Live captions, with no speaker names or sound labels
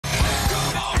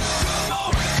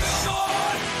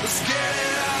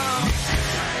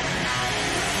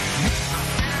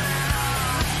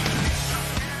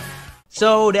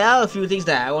So there are a few things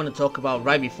that I want to talk about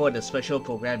right before the special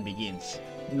program begins.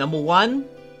 Number one,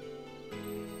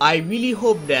 I really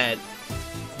hope that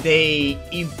they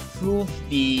improve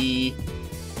the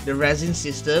resin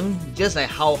system just like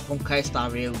how Honkai Star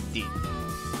Rail did.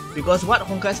 Because what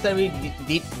Honkai Star Rail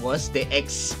did was they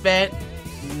expand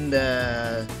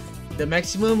the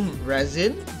maximum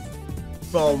resin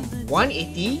from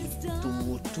 180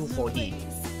 to 240.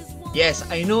 Yes,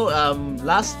 I know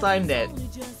last time that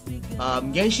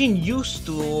Genshin used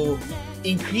to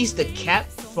increase the cap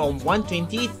from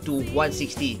 120 to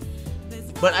 160.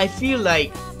 But I feel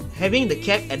like having the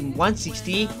cap at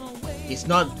 160 is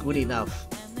not good enough.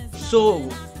 So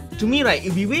to me, right,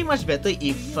 it'd be way much better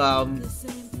if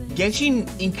Genshin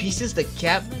increases the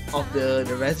cap of the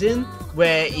resin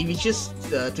where it reaches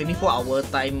the 24-hour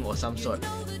time or some sort.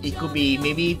 It could be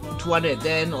maybe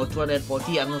 210 or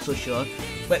 240, I'm not so sure.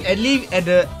 But at least at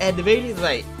the very least,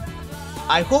 right,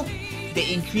 I hope they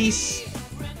increase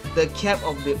the cap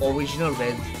of the original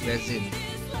resin.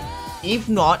 If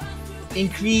not,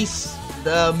 increase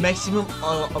the maximum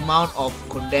amount of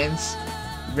condensed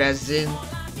resin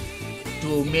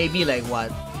to maybe like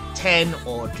what, 10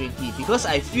 or 20, because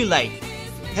I feel like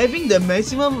having the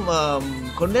maximum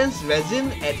condensed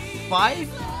resin at 5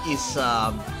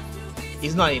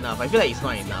 is not enough. I feel like it's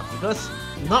not enough because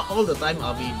not all the time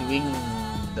I'll be doing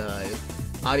the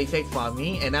artifact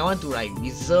farming, and I want to like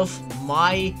reserve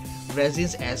my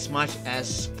resins as much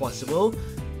as possible.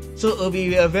 So it'll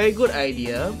be a very good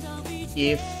idea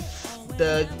if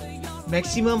the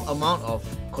maximum amount of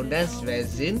condensed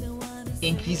resin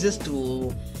increases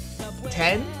to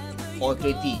 10 or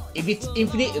 20. If it's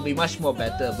infinite, it'll be much more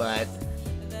better, but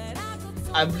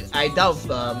I doubt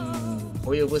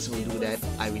Hoyoverse will do that.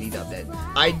 I really doubt that.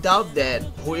 I doubt that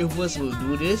Hoyoverse will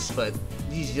do this, but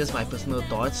this is just my personal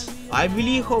thoughts. I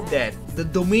really hope that the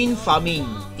domain farming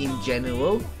in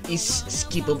general is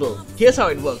skippable. Here's how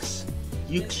it works.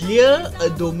 You clear a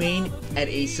domain at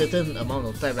a certain amount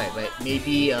of time, right?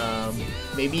 Maybe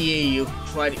you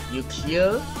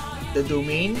clear the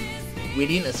domain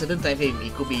within a certain time frame.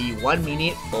 It could be 1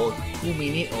 minute or 2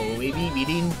 minutes or maybe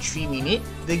within 3 minutes.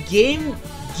 The game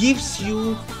gives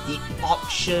you the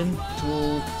option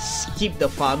to skip the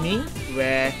farming,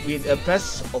 where with a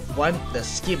press of the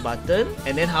skip button,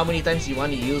 and then how many times you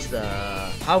want to use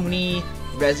how many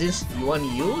resins you want to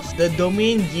use, the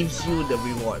domain gives you the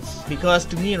rewards. Because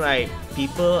to me, right,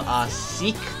 people are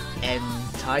sick and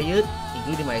tired,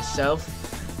 including myself,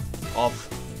 of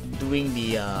doing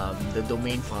the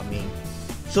domain farming.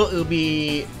 So it'll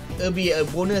be a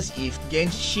bonus if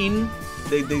Genshin,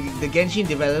 the Genshin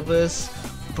developers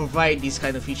provide this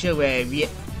kind of feature where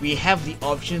we have the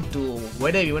option to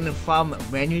whether we want to farm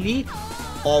manually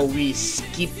or we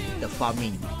skip the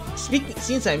farming.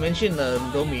 Since I mentioned the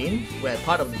domain, where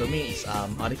part of the domain is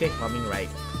artifact farming, right?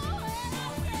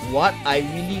 What I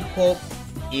really hope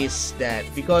is that,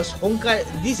 because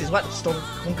this is what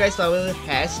Honkai Star Rail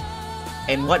has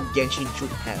and what Genshin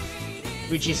should have,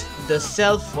 which is the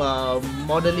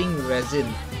self-modeling resin,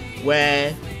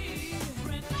 where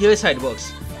here's how it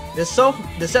works. The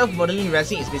self-modeling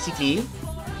resin is basically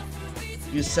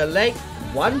you select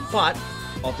one part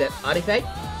of that artifact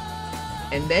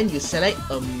and then you select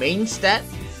a main stat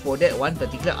for that one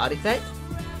particular artifact.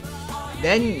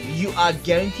 Then you are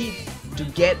guaranteed to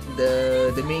get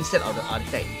the main stat of the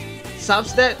artifact.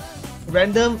 Substat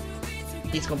random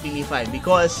is completely fine,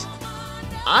 because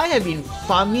I have been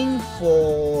farming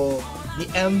for the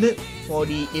emblem, for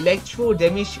the electro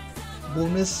damage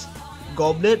bonus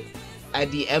goblet at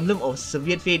the emblem of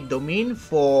Soviet Fate domain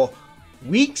for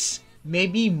weeks,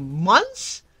 maybe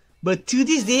months, but to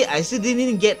this day I still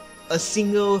didn't get a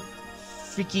single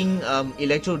freaking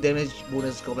electro damage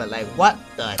bonus goblet. Like, what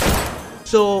the heck?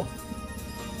 So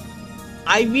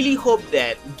I really hope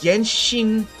that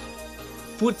Genshin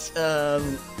puts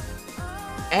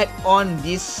add on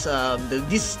this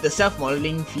the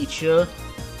self-modeling feature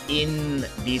in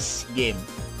this game.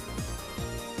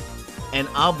 And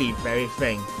I'll be very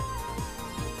frank,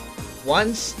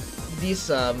 once this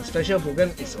special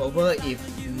program is over, if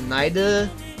neither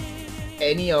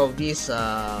any of these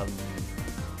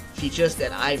features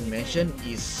that I mentioned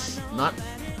is not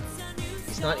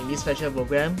in this special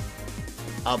program,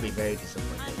 I'll be very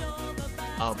disappointed.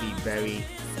 I'll be very,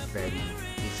 very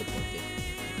disappointed.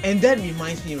 And that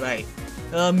reminds me, right,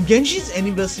 Genshin's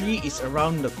anniversary is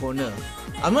around the corner.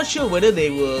 I'm not sure whether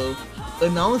they will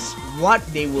announce what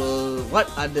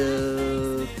are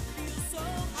the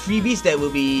freebies that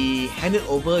will be handed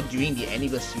over during the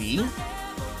anniversary.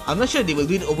 I'm not sure they will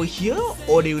do it over here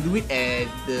or they will do it at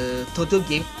the Tokyo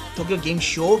Game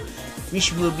Show,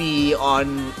 which will be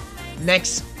on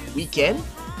next we can.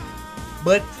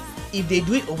 But if they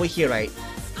do it over here, right,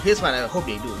 here's what I hope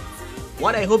they do.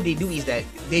 What I hope they do is that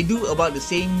they do about the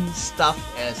same stuff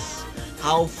as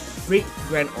how Fate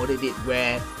Grand Order did,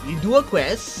 where you do a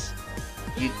quest,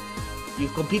 you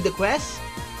complete the quest,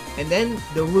 and then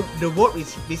the reward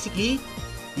is basically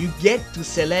you get to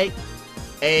select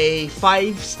a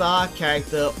 5-star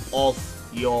character of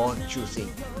your choosing.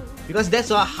 Because that's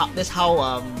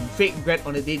how Fate Grand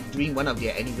Order did during one of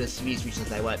their anniversaries, which is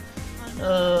like what,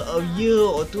 a year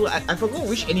or two. I forgot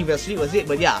which anniversary was it,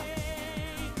 but yeah.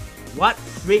 What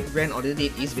Fate Grand Order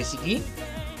did is basically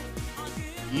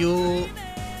you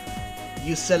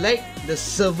select the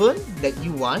servant that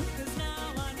you want.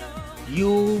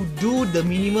 You do the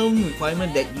minimum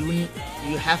requirement that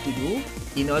you have to do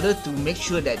in order to make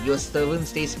sure that your servant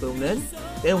stays permanent.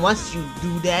 Then once you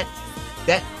do that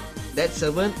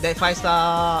servant, that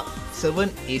 5-star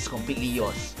servant is completely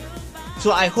yours.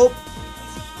 So I hope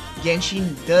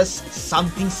Genshin does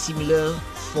something similar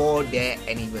for their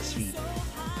anniversary.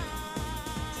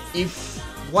 If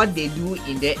what they do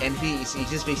in their entry is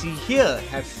just basically here,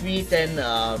 have free 10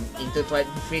 intertwined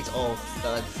fates of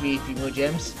free female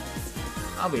gems,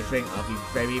 I'll be frank, I'll be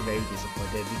very, very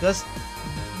disappointed, because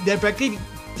they're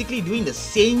practically doing the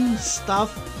same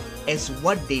stuff as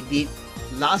what they did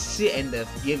last year and the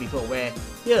year before, where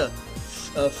here,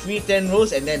 free 10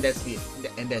 rolls and then that's it.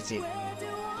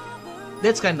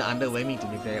 That's kind of underwhelming, to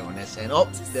be very honest. And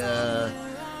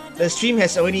the stream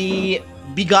has already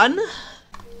begun.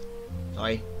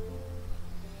 Sorry.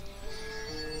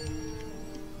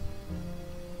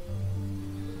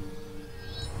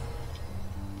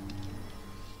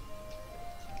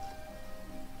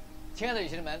 亲爱的旅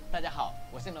行们，大家好，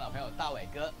我是你们老朋友大伟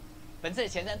哥。本次的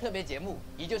前瞻特别节目，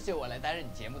依旧是由我来担任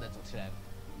节目的主持人。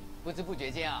不知不觉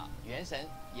间啊，元神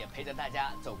也陪着大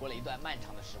家走过了一段漫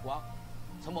长的时光。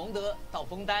从蒙德到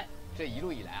枫丹，这一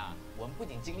路以来啊，我们不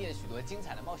仅经历了许多精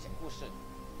彩的冒险故事，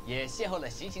也邂逅了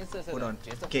形形色色的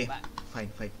角色伙伴。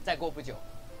再过不久，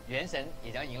元神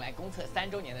也将迎来公测3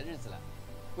周年的日子了。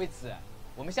为此，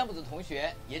我们项目组同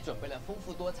学也准备了丰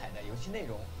富多彩的游戏内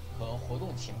容和活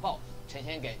动情报。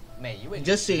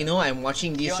 Just so you know, I'm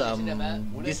watching this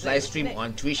this live stream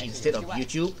on Twitch instead of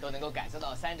YouTube. 都能够感受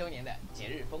到3周年的节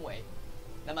日氛围。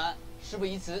那么事不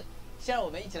宜迟，先让我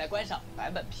们一起来观赏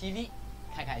版本 PV，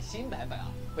 看看新版本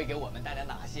啊会给我们带来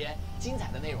哪些精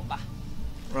彩的内容吧。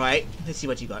Right, let's see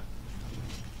what you got.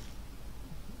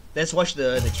 Let's watch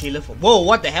the trailer for. Whoa,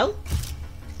 what the hell?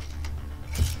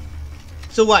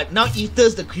 So what? Now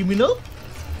Ether's the criminal?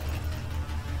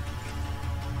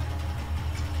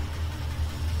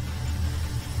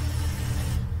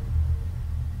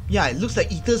 Yeah, it looks like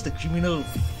Ether's the criminal.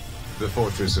 The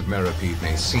fortress of Meripede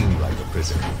may seem like a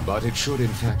prison, but it should in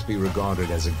fact be regarded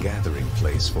as a gathering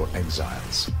place for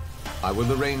exiles. I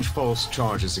will arrange false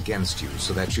charges against you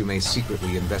so that you may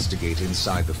secretly investigate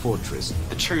inside the fortress.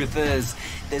 The truth is,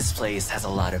 this place has a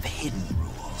lot of hidden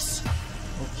rules.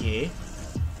 Okay.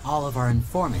 All of our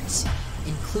informants,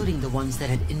 including the ones that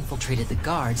had infiltrated the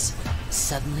guards,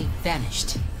 suddenly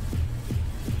vanished.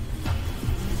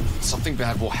 Something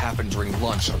bad will happen during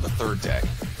lunch on the 3rd day.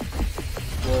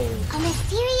 Whoa. A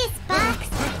mysterious box?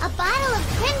 A bottle of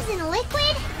crimson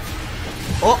liquid?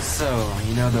 Oh! So,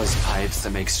 you know those pipes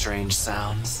that make strange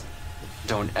sounds?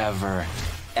 Don't ever,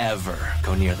 ever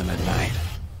go near them at night.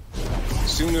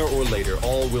 Sooner or later,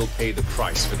 all will pay the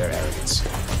price for their arrogance.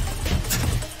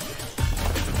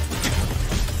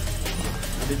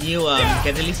 The new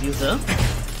catalyst user.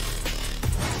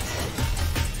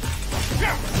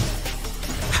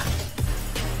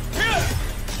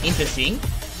 Interesting.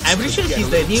 I'm pretty sure she's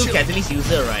the new catalyst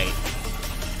user, right?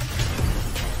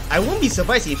 I won't be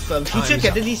surprised if future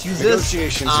catalyst users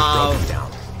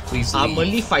are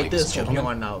melee fighters from here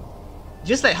on out.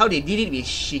 Just like how they did it with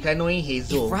Shikanoe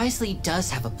Hazel. If Risley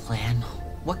does have a plan,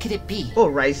 what could it be? Oh,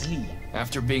 Risley.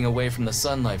 After being away from the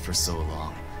sunlight for so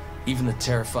long, even the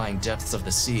terrifying depths of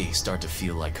the sea start to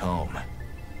feel like home.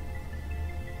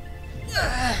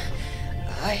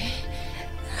 I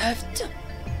have to...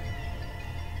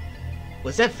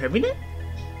 Was that feminine?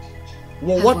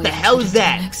 Well, what the hell is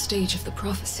that? The next stage of the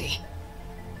prophecy.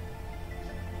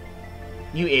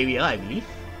 New area, I believe.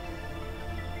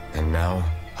 And now,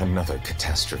 another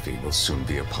catastrophe will soon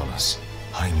be upon us.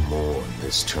 I mourn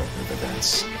this turn of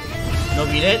events. No,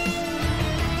 read it.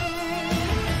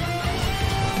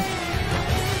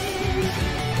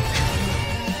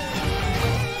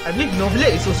 I believe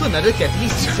Novelet is also another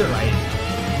catalyst user, right?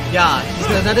 Yeah, he's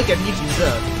another catalyst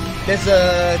user. There's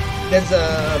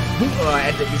a book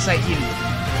at the beside him.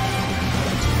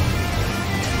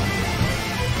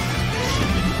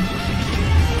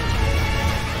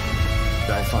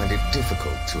 I find it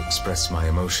difficult to express my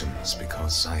emotions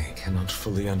because I cannot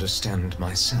fully understand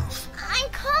myself.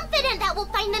 I'm confident that we'll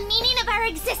find the meaning of our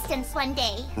existence one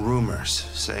day. Rumors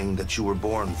saying that you were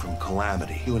born from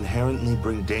calamity. You inherently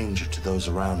bring danger to those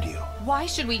around you. Why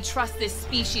should we trust this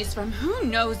species from who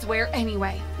knows where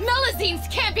anyway? Melazines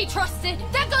can't be trusted!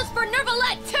 That goes for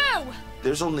Nervalette too!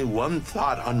 There's only one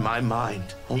thought on my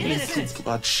mind. Only through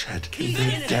bloodshed can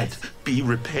their debt be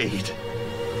repaid.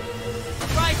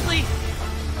 Risley!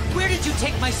 Where did you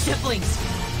take my siblings?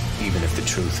 Even if the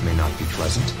truth may not be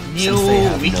pleasant, New since they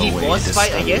have weekly no way boss to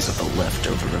fight, I dispose guess. of the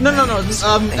leftover No. remains, they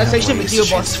have Ascension ways material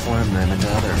to boss. transform them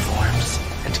into other forms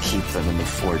and keep them in the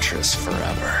fortress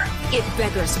forever. It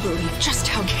beggars belief just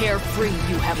how carefree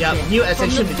you have Yeah, been. new From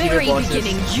Ascension the material very bosses.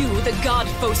 beginning, you, the god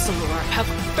Focalor, have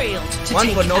failed to One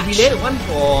take for Nobilate, action. one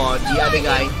for the other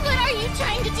guy. What are you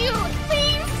trying to do?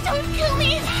 Please, don't kill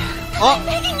me. Oh. I'm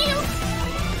begging you.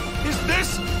 Is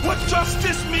this what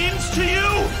justice means to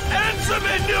you? Answer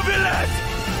me, Nubilet!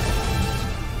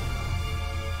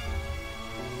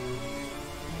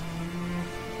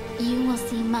 You will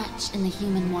see much in the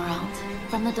human world,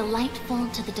 from the delightful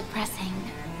to the depressing.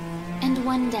 And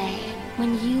one day,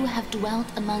 when you have dwelt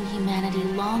among humanity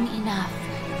long enough,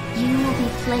 you will be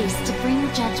placed to bring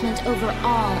judgment over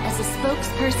all as a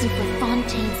spokesperson for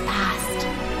Fontaine's past.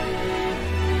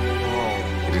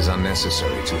 It is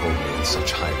unnecessary to hold me in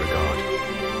such high regard.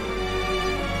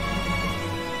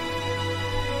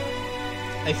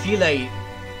 I feel like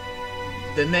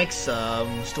the next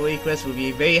story quest will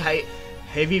be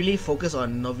heavily focused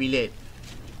on Nobilate.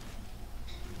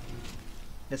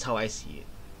 That's how I see it.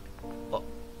 Oh.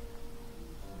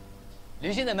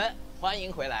 旅行者们，欢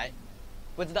迎回来！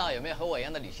不知道有没有和我一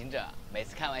样的旅行者，每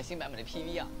次看完新版本的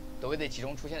PV 啊，都会对其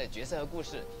中出现的角色和故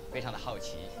事非常的好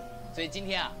奇。所以今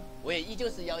天啊，我也依旧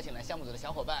是邀请了项目组的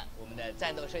小伙伴，我们的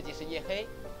战斗设计师叶黑，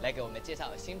来给我们介绍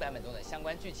新版本中的相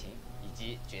关剧情以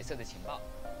及角色的情报。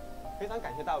非常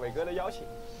感谢大伟哥的邀请，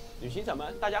旅行者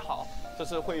们大家好，这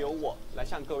次会由我来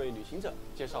向各位旅行者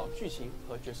介绍剧情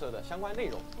和角色的相关内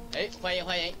容。哎，欢迎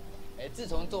欢迎！自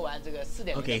从做完这个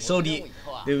4.0 Okay, so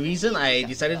the reason I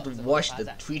decided to watch the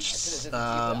Twitch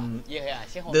I'm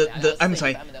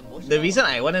sorry, the reason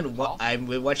I wanted to I'm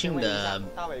watching the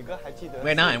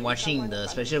right now I'm watching the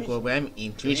special program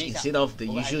in Twitch instead of the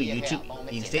usual YouTube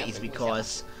instead is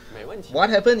because what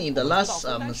happened in the last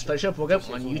special program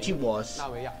on YouTube was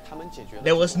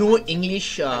there was no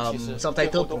English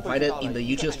subtitle provided in the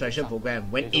YouTube special program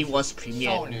when it was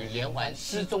premiered.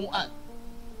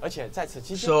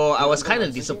 So I was kind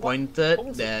of disappointed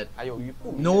that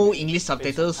no English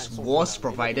subtitles was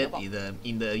provided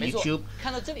in the YouTube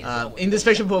in the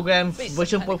special program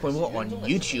version 4.1 on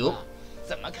YouTube.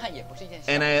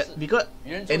 And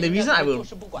the reason I would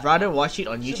rather watch it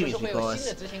on YouTube is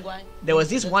because there was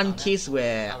this one case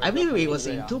where I believe it was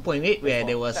in 2.8 where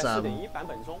there was I'll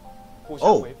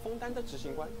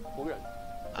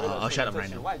shut up right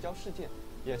now.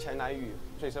 也前来与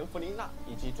水神弗琳娜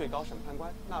以及最高审判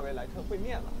官纳维莱特会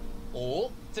面了。哦，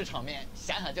这场面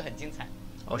想想就很精彩。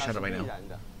Oh, shut up right now. 必然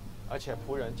的，而且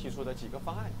仆人提出的几个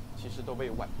方案其实都被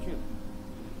婉拒了。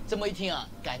这么一听啊，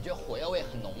感觉火药味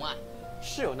很浓啊。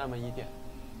是有那么一点，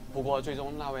不过最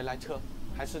终纳维莱特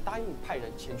还是答应派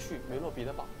人前去梅洛彼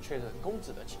得堡确认公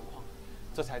子的情况，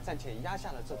这才暂且压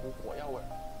下了这股火药味。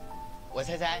我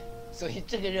猜猜，所以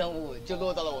这个任务就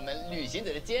落到了我们旅行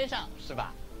者的肩上，是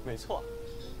吧？没错。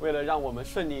为了让我们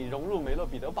顺利融入梅洛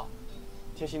彼得堡，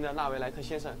贴心的纳维莱特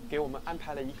先生给我们安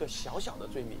排了一个小小的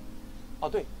罪名。哦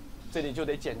对，这里就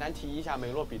得简单提一下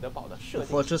梅洛彼得堡的设定。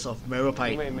Fortress of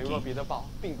Merope. 因为梅洛彼得堡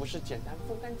并不是简单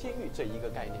枫丹监狱这一个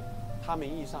概念，它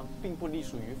名义上并不隶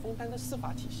属于枫丹的司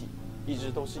法体系，一直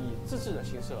都是以自治的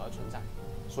形式而存在，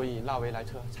所以纳维莱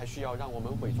特才需要让我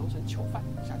们伪装成囚犯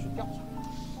下去调查。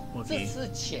这次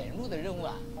潜入的任务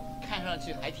啊，看上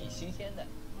去还挺新鲜的。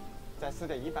在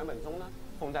4.1版本中呢，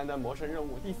枫丹的魔神任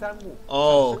务第3幕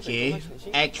，OK，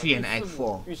 Act 3 and Act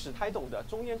 4，御史胎董的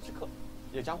中焉之刻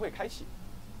也将会开启。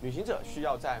旅行者需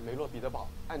要在梅洛彼得堡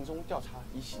暗中调查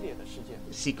一系列的事件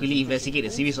 ，secretly investigate a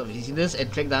series of incidents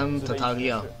and track down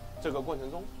Tartaglia。这个过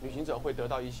程中，旅行者会得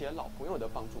到一些老朋友的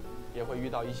帮助，也会遇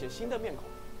到一些新的面孔，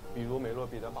比如梅洛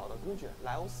彼得堡的公爵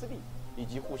莱欧斯利以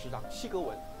及护士长西格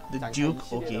文，展开一系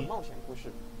列的冒险故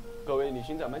事。各位旅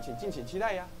行者们，请敬请期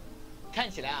待呀！看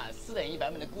起来啊，4.1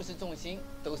版本的故事重心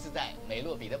都是在梅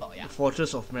洛彼得堡呀。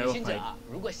Fortress of Merope。旅行者啊，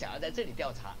如果想要在这里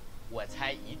调查，我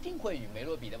猜一定会与梅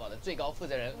洛彼得堡的最高负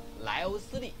责人莱欧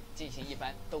斯利进行一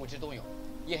番斗智斗勇。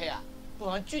叶黑啊，不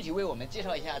妨具体为我们介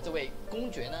绍一下这位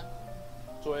公爵呢？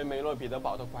作为梅洛彼得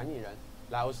堡的管理人，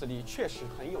莱欧斯利确实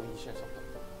很有一些手段。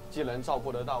既能照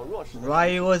顾得到弱势的，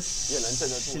 Rios 也能镇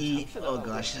得住强势的。 Oh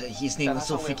gosh, his name is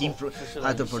so freaking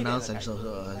hard to pronounce. I'm so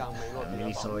让梅洛 I'm 彼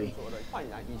really 得堡 sorry. 做得焕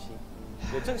然一新。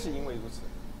也正是因为如此，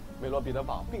梅洛彼得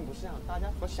堡并不是像大家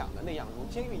所想的那样如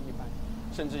监狱一般，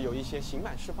甚至有一些刑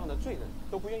满释放的罪人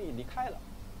都不愿意离开了。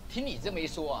听你这么一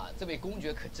说啊，这位公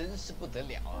爵可真是不得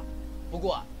了啊！不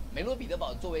过啊，梅洛彼得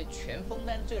堡作为全枫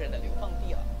丹罪人的流放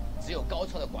地啊，只有高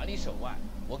超的管理手腕，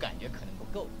我感觉可能不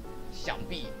够。想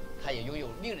必他也拥有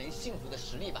令人信服的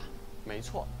实力吧？没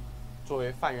错，作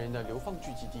为犯人的流放聚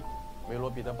集地，梅洛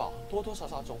彼得堡多多少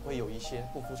少总会有一些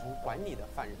不服从管理的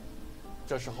犯人。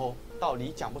这时候道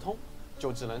理讲不通，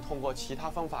就只能通过其他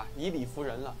方法以理服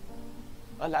人了。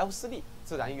而莱欧斯利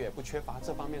自然也不缺乏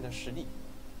这方面的实力。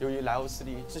由于莱欧斯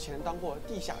利之前当过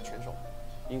地下拳手，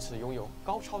因此拥有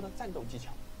高超的战斗技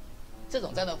巧。这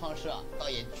种战斗方式啊，倒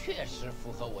也确实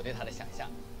符合我对他的想象。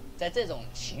在这种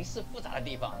形势复杂的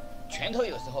地方，拳头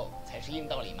有时候才是硬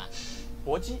道理嘛。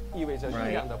搏击意味着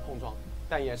力量的碰撞，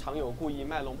但也常有故意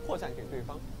卖弄破绽给对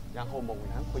方，然后猛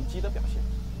然回击的表现。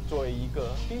作为一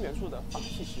个冰元素的法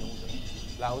器使用者，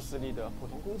莱欧斯利的普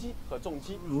通攻击和重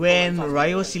击。When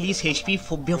Riosili's HP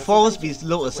falls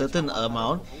below a certain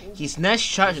amount, his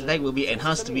next charge attack will be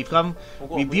enhanced to become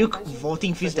Rebuke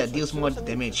Vaulting Fist that deals more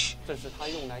damage.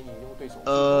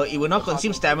 It will not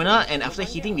consume stamina, and after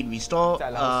hitting, will restore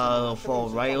for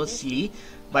Riosili.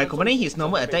 By combining his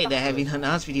normal attack that have been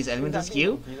enhanced with his elemental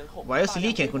skill,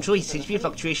 Riosili can control his HP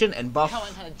fluctuation and buff.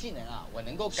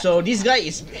 So this guy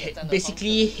is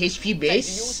basically HP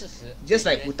based, just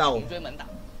like Wu Tao.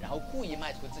 然后故意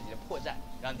卖出自己的破绽，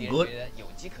让敌人觉得有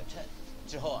机可乘。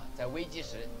之后啊，在危机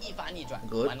时一发逆转，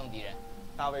玩弄敌人。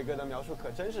大卫哥的描述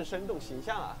可真是生动形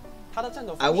象啊！他的战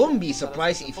斗 I won't be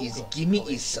surprised if his gimmick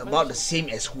is about the same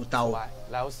as Wu Tao.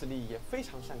 莱欧斯利也非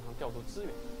常擅长调度资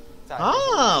源。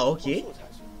OK。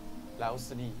莱欧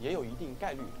斯利也有一定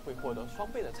概率会获得双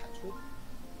倍的产出。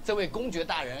这位公爵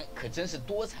大人可真是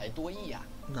多才多艺啊！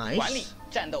 Nice. 管理、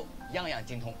战斗样样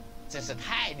精通，真是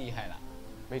太厉害了。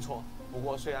没错，不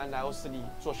过虽然莱欧斯利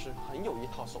做事很有一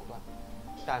套手段，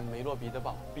但梅洛彼得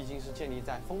堡毕竟是建立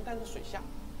在枫丹的水下，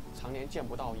常年见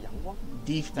不到阳光，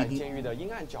在监狱的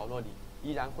阴暗角落里，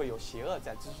依然会有邪恶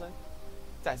在滋生。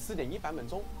在 4.1 版本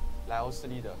中，莱欧斯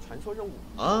利的传说任务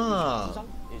之章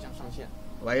也将上线。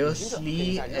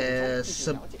Riosili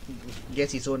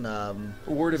gets his own A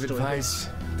word of advice: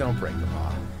 don't break the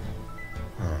law.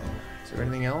 Is there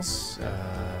anything else?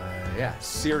 Yeah,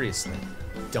 seriously,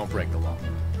 don't break the law.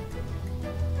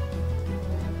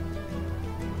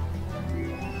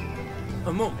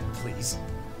 A moment, please.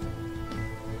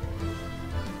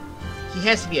 He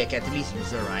has to be a catalyst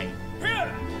user, right?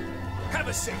 Here! Have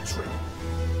a safe trip.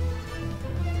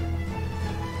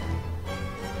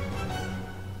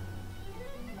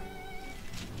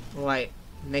 Right.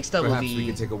 Next up Perhaps will be we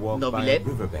could take a walk by a Nobilet.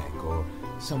 riverbank or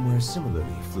somewhere similarly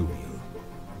fluvial.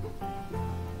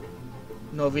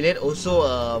 Nobilet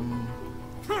also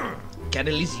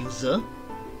catalyst user.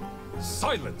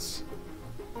 Silence!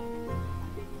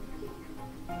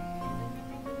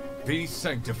 Be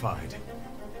sanctified.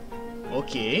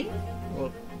 Okay.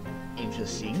 Well,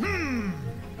 interesting.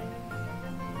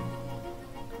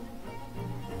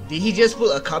 Did he just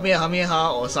put a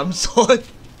Kamehameha or some sort?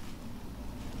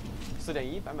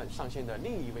 4.1 版本上线的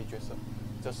另一位角色，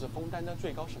则是枫丹的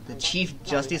最高审判官 Chief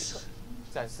Justice。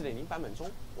在 4.0 版本中，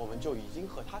我们就已经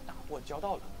和他打过交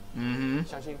道了。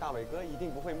相信大伟哥一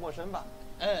定不会陌生吧？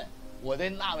我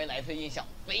对纳维莱特印象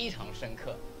非常深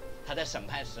刻。他在审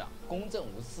判时啊，公正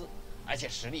无私，而且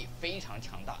实力非常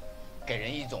强大，给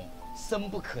人一种深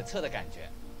不可测的感觉。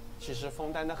其实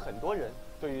枫丹的很多人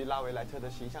对于拉维莱特的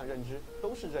形象认知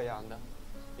都是这样的。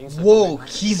 Whoa,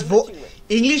 his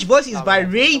English voice is by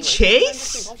Ray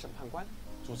Chase?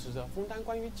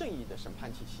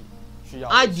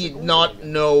 I did not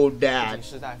know that.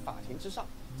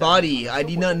 Buddy, I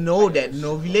did not know that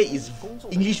Nobilet is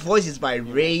English voice is by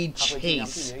Ray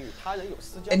Chase.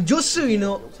 And just so you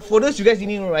know, for those you guys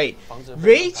didn't know, right,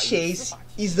 Ray Chase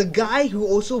is the guy who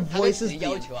also voices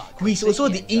who is also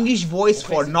the English voice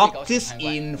for Noctis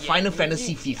in Final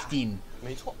Fantasy 15.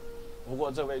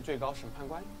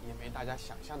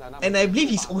 And I believe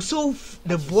he's also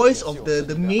the voice of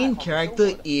the main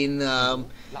character in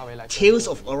Tales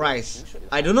of Arise.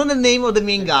 I don't know the name of the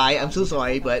main guy, I'm so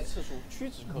sorry, but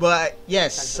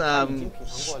yes,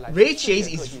 Ray Chase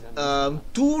is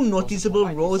two noticeable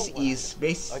roles is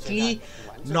basically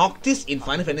Noctis in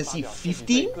Final Fantasy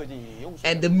 15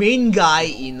 and the main guy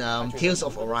in Tales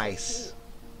of Arise.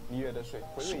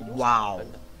 Wow.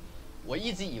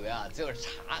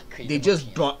 They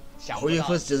just brought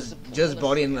just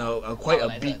brought in quite a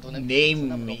big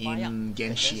name in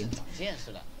Genshin.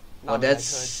 Oh,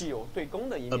 that's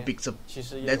a big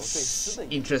that's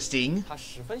interesting. 他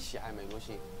十分喜爱美露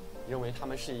星，认为他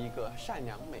们是一个善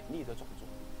良美丽的种族。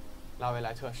拉维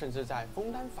莱特甚至在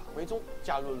枫丹法规中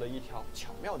加入了一条巧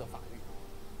妙的法律，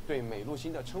对美露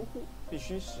星的称呼必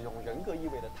须使用人格意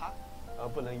味的他，而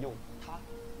不能用他。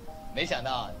没想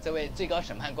到这位最高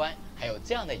审判官还有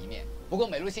这样的一面。不过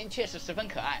美露星确实十分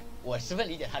可爱，我十分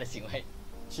理解他的行为。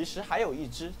其实还有一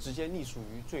支直接隶属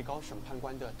于最高审判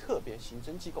官的特别刑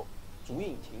侦机构——竹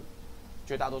影庭，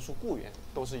绝大多数雇员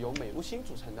都是由美露星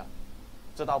组成的。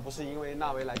这倒不是因为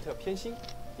纳维莱特偏心，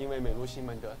因为美露星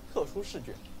们的特殊视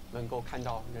觉能够看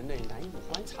到人类难以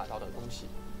观察到的东西，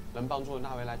能帮助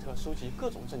纳维莱特收集各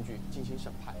种证据进行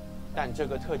审判。但这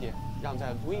个特点让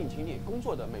在竹影庭里工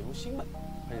作的美露星们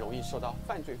很容易受到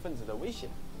犯罪分子的威胁。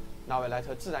纳维莱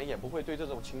特自然也不会对这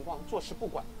种情况坐视不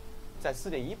管。在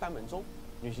 4.1 版本中，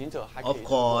旅行者还可以体验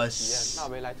纳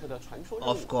维莱特的传说任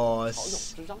务骁勇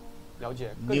之章，了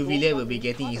解更多。New Villain will be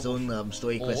getting his own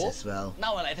story quest as well.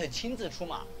 纳维莱特亲自出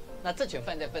马，那这群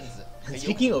犯罪分子。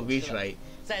Speaking of which, right?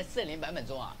 在4.0版本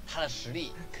中啊，他的实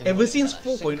力 ever since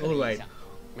 4.0, right?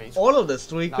 All of the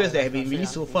story quests that have been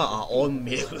released so far are all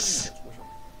males.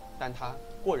 但他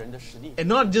过人的实力 And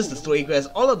not just the story quests,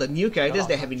 all of the new characters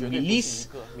that have been released,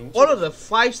 all of the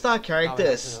 5-star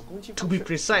characters, to be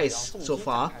precise so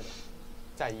far,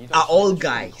 are all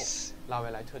guys.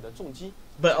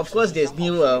 But of course there's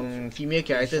new female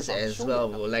characters as well,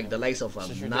 like the likes of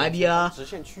Nadia,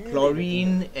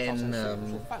 Chlorine, and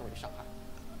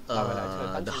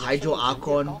the Hydro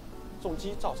Archon.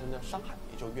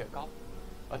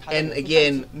 And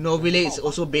again, Novile is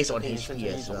also based on HP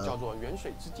as well.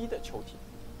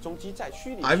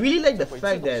 I really like the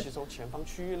fact that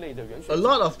a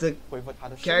lot of the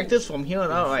characters from here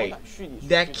on out, right,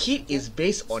 their kit is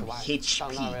based on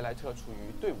HP.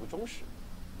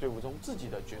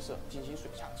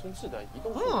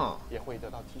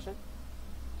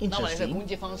 Interesting.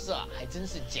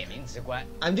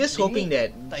 I'm just hoping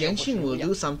that Genshin will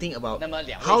do something about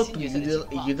how to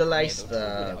utilize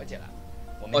the...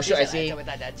 Or should I say... 为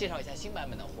大家介绍一下新版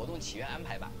本的活动起源安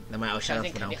排吧。那么 I'll shut up for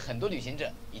now. 相信肯定很多旅行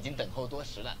者已经等候多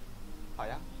时了。好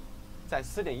呀，在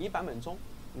 4.1 版本中，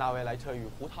纳维莱特与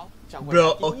胡桃将会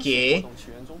Bro, okay.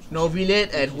 Novilet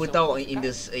and Hutao in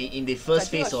the first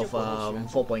phase of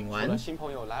 4.1. 新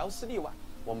朋友莱奥斯利外，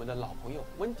我们的老朋友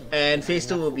温迪 And phase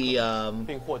 2 will be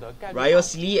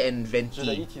Ryosili and 值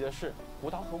得 Venti. 一提的是，胡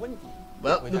桃和温迪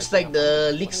Well, looks like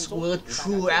the leaks were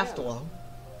true after all.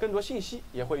 更多信息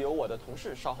也会由我的同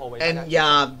事稍后为大家 And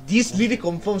yeah, this really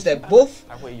confirms that both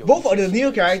of the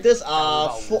new characters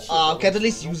are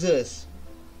Catalyst users.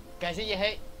 感谢夜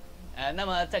黑，那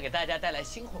么在给大家带来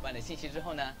新伙伴的信息之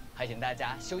后呢，还请大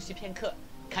家休息片刻，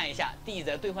看一下第一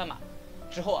则兑换码。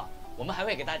之后啊，我们还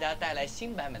会给大家带来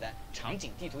新版本的场景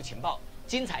地图情报，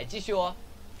精彩继续哦。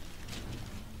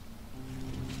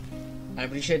I'm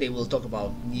pretty sure they will talk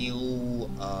about new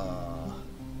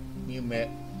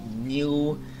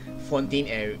Fontaine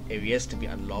areas to be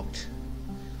unlocked.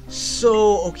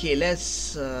 So okay,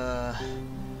 let's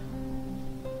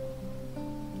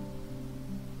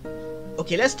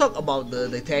talk about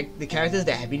the characters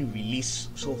that have been released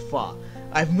so far.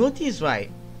 I've noticed, right,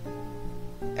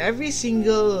 ever since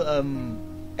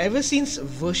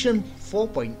version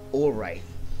 4.0, right,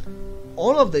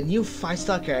 all of the new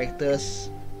 5-star characters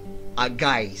are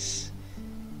guys.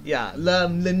 Yeah,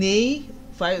 Lene,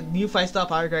 new 5-star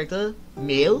power character,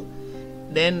 male.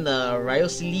 Then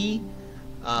Ryosili,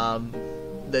 a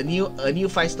new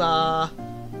 5-star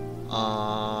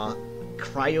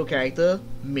cryo character,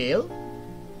 male.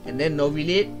 And then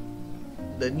Novilate,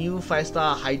 the new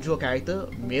 5-star hydro character,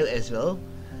 male as well.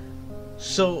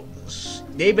 So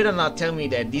they better not tell me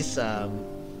that this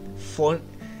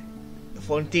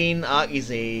Fontaine arc is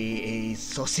a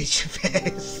sausage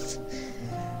fest.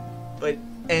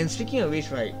 And speaking of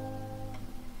which, right,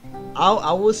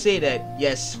 I will say that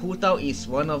yes, Hu Tao is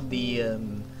one of the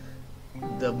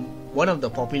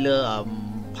popular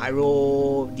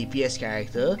pyro DPS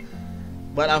character,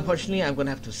 but unfortunately I'm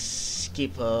gonna have to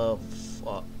skip her.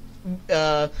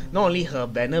 Not only her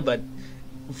banner, but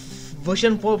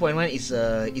version 4.1 is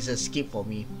a skip for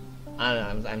me.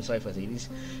 I'm sorry for saying this,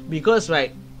 because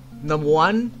right, number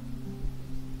one,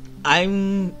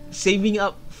 I'm saving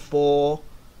up for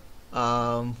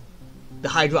the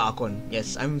Hydro Archon.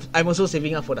 Yes, I'm also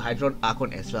saving up for the Hydro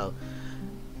Archon as well.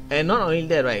 And not only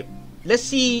that, right, let's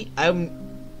see,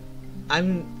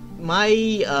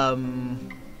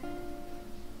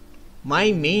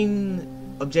 my main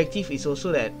objective is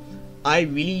also that I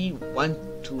really want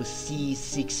to see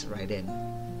 6 Raiden.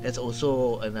 That's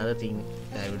also another thing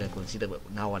that I would have considered, but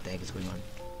now what the heck is going on?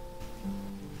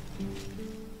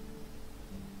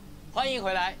 欢迎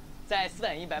回来。在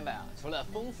4.1版本啊，除了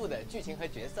丰富的剧情和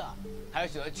角色啊，还有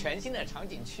许多全新的场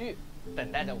景区域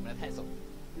等待着我们的探索。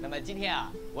那么今天啊，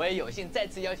我也有幸再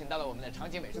次邀请到了我们的场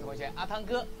景美术同学阿汤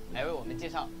哥来为我们介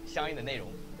绍相应的内容。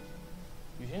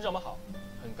旅行者们好，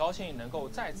很高兴能够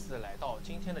再次来到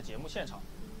今天的节目现场。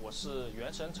我是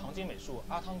原神场景美术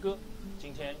阿汤哥，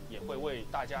今天也会为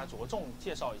大家着重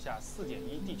介绍一下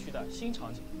4.1地区的新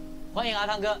场景。欢迎阿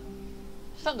汤哥。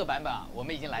上个版本啊，我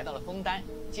们已经来到了枫丹，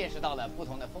见识到了不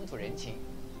同的风土人情，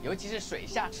尤其是水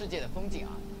下世界的风景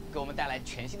啊，给我们带来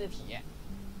全新的体验。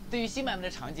对于新版本的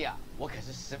场景啊，我可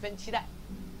是十分期待。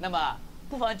那么，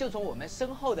不妨就从我们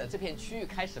身后的这片区域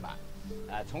开始吧。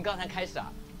从刚才开始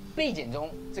啊，背景中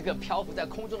这个漂浮在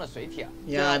空中的水体啊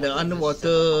 ，Yeah, the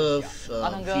underwater 阿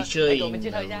汤哥， feature 来给我们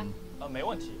介绍一下。没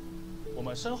问题。我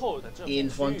们身后的这片 in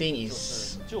区 Fontaine 域就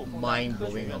是旧枫丹科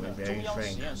学院的中央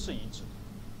实验室遗址。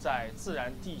在自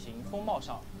然地形风貌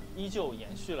上，依旧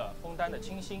延续了枫丹的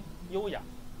清新优雅，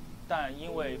但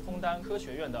因为枫丹科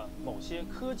学院的某些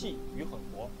科技与混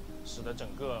合，使得整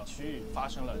个区域发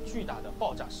生了巨大的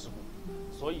爆炸事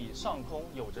故，所以上空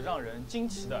有着让人惊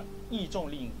奇的异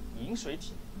重力凝水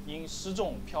体，因失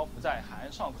重漂浮在海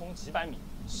岸上空几百米，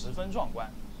十分壮观。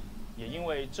也因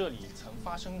为这里曾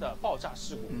发生的爆炸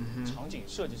事故，场景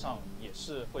设计上也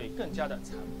是会更加的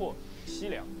残破凄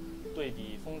凉。对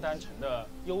比枫丹城的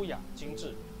优雅精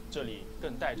致，这里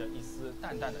更带着一丝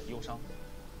淡淡的忧伤。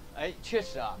确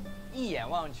实啊，一眼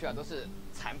望去啊都是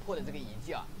残破的这个遗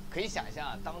迹啊，可以想象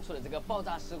啊当初的这个爆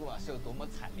炸事故啊是有多么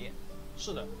惨烈。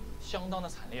是的，相当的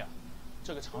惨烈啊！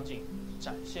这个场景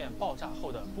展现爆炸后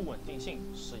的不稳定性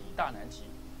是一大难题。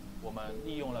我们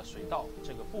利用了水道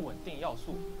这个不稳定要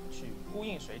素去呼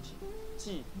应水体，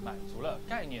既满足了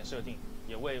概念设定，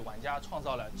也为玩家创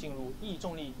造了进入异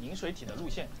重力凝水体的路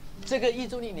线。这个异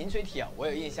重力凝水体啊，我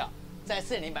有印象，在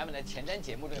4.0版本的前瞻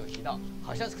节目中有提到，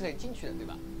好像是可以进去的，对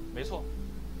吧？没错，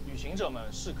旅行者们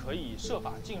是可以设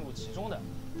法进入其中的，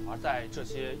而在这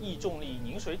些异重力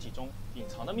凝水体中隐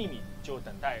藏的秘密，就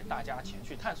等待大家前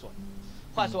去探索。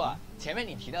话说啊，前面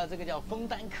你提到这个叫枫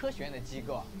丹科学院的机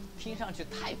构啊，听上去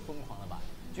太疯狂了吧？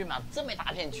居然把这么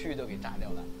大片区域都给炸掉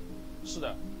了。是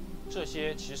的。这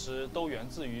些其实都源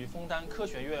自于枫丹科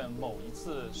学院某一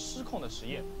次失控的实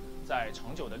验。在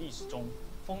长久的历史中，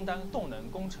枫丹动能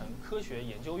工程科学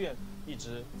研究院一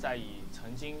直在以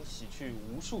曾经洗去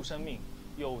无数生命，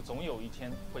又总有一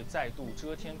天会再度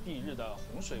遮天蔽日的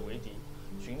洪水为敌，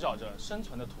寻找着生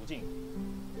存的途径。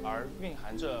而蕴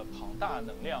含着庞大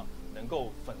能量，能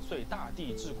够粉碎大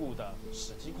地桎梏的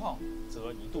史基矿，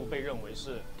则一度被认为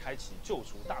是开启救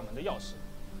赎大门的钥匙。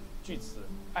据此，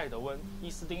艾德温·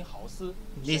伊斯丁豪斯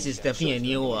This is definitely a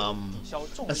new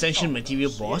Ascension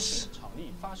material boss. 场力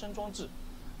发生装置，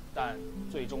但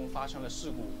最终发生了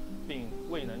事故，并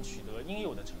未能取得应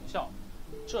有的成效。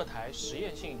这台实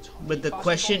验性场力 But the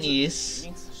发生 question 装置 is,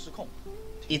 因此失控。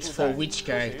 it's for which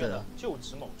character? 就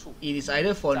职某处 It is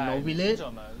either for 在 Nobilet 者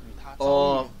们与他 or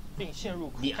遭遇并陷入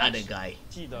苦 the 战 other 时 guy.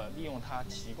 记得利用他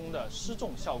提供的失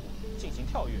重效果进行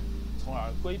跳跃，从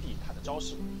而规避他的招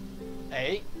式。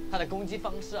他的攻击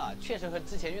方式啊，确实和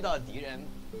之前遇到的敌人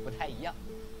不太一样，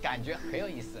感觉很有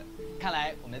意思。看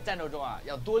来我们的战斗中啊，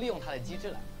要多利用他的机制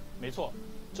了。没错，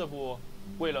这不，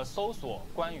为了搜索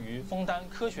关于枫丹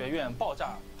科学院爆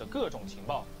炸的各种情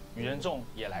报，愚人众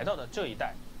也来到了这一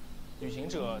带。旅行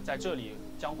者在这里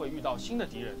将会遇到新的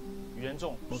敌人——愚人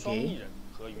众双翼人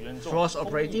和愚人众 Frost 风翼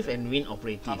operative 人。 and Wind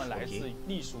operative. 他们来自 Okay.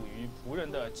 隶属于仆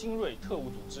人的精锐特务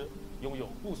组织，拥有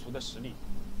不俗的实力，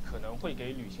可能会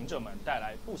给旅行者们带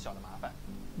来不小的麻烦。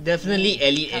Definitely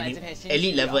elite 看来这片新 elite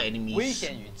区域 level 啊，危 enemies.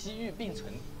 险与机遇并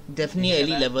存。 Definitely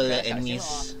elite level 大家小心了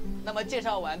enemies. 哦。那么介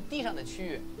绍完地上的区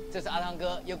域，这次阿汤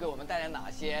哥又给我们带来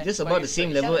哪些 Just 关 about 于 the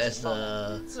same 水下 level 的 as 情报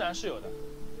呢？ the 自然是有的。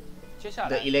接下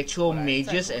the 来， electro 我来再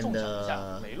mages 着 and 重讲一下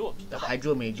the 梅洛彼得堡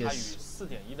hydro 它与 mages.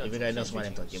 4.1的 If 主 you 线 guys know what I'm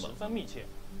剧 talking 情 about. 十分密切。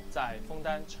在枫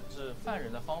丹惩治犯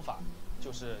人的方法，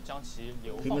就是将其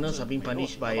流放 Criminals 至 are being 梅洛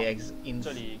punished 彼 by 得堡 ex in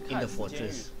这里 the 看似监狱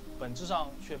fortress.，本质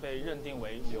上却被认定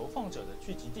为流放者的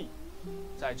聚集地。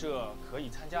在这可以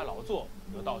参加劳作、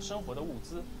得到生活的物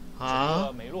资。整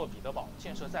个梅洛彼得堡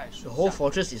建设在水 The 下， whole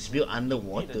fortress is built 地的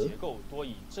underwater. 结构多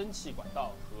以蒸汽管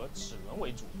道和齿轮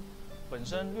为主，本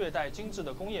身略带精致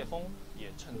的工业风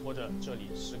也衬托着这里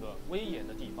是个威严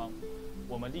的地方。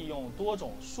我们利用多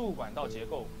种树管道结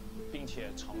构，并且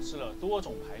尝试了多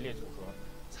种排列组合，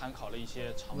参考了一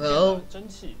些常见的蒸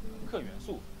汽朋克元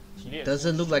素，提炼出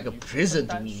Doesn't look like a 属于 prison 枫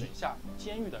丹 to me. 水下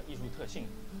监狱的艺术特性。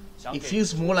 It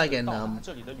feels more like an 到达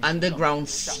这里的旅行者 underground 留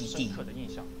下 city. 深刻的印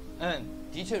象。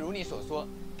的确如你所说，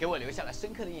给我留下了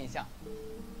深刻的印象。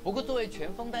不过，作为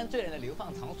全枫丹罪人的流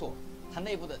放场所，它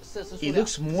内部的设施数 It 量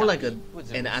looks more like 不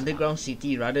止 an 如此嘛 underground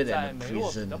city rather 在 than a 梅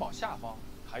洛彼 prison. 得堡下方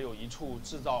还有一处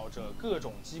制造着各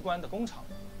种机关的工厂，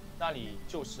那里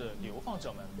就是流放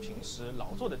者们平时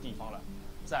劳作的地方了。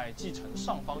在继承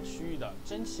上方区域的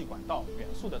蒸汽管道元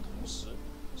素的同时，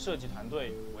设计团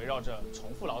队围绕着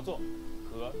重复劳作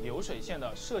和流水线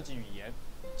的设计语言，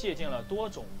借鉴了多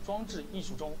种装置艺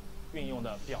术中运用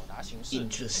的表达形式，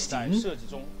在设计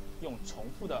中用重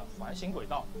复的环形轨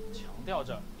道强调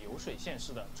着流水线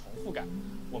式的重复感。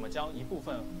我们将一部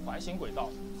分环形轨道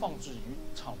放置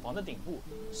于厂房的顶部，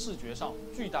视觉上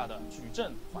巨大的矩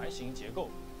阵环形结构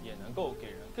也能够给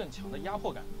人更强的压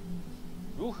迫感。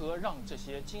如何让这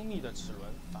些精密的齿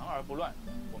轮繁而不乱，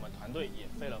我们团队也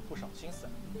费了不少心思。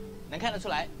能看得出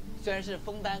来，虽然是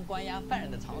枫丹关押犯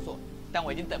人的场所，但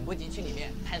我已经等不及去里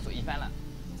面探索一番了。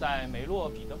在梅洛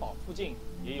彼得堡附近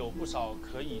也有不少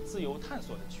可以自由探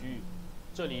索的区域。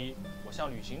这里，我向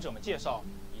旅行者们介绍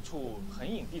一处很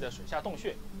隐蔽的水下洞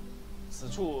穴，此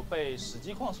处被石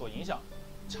基矿所影响，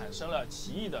产生了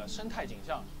奇异的生态景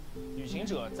象。旅行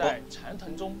者在蝉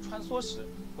藤中穿梭时，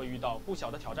会遇到不小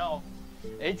的挑战哦。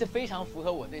哎，这非常符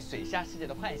合我对水下世界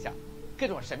的幻想，各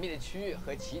种神秘的区域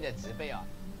和奇异的植被啊，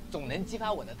总能激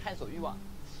发我的探索欲望。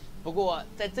不过，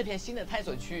在这片新的探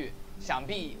索区域，想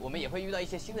必我们也会遇到一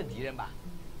些新的敌人吧？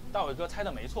大伟哥猜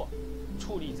的没错，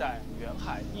矗立在远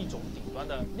海一种顶端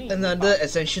的另一 Another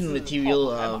Ascension 自 material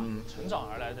泡泡海马成长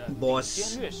而来的顶 boss.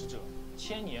 尖掠食者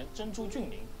千年珍珠峻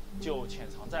灵，就潜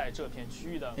藏在这片区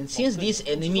域的。And since this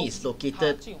enemy is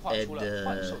located 进化 at 出了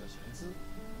幻兽 the 的形姿，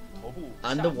头部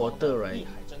underwater, 下方的 right? 碧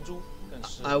海珍珠更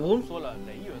是 I won't 浓缩了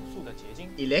镭元素的结晶，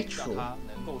 Electro 让它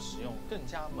能够使用更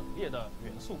加猛烈的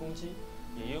元素攻击，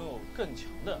也拥有更强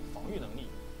的防御能力。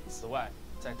此外，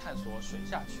在探索水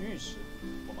下区域时，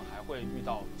我们还会遇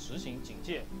到执行警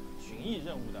戒、巡弋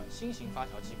任务的新型发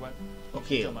条机关。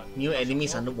 Okay, new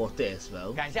enemies underwater as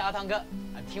well. 感谢阿汤哥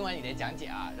听完你的讲解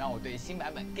啊，让我对新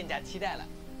版本更加期待了。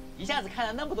一下子看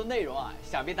了那么多内容啊，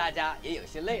想必大家也有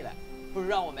些累了，不如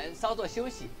让我们稍作休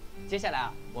息。接下来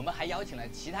啊，我们还邀请了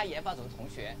其他研发组的同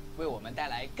学为我们带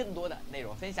来更多的内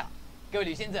容分享。各位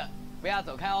旅行者，不要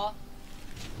走开哦。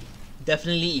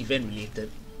Definitely event related.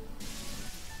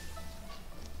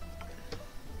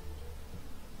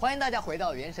 欢迎大家回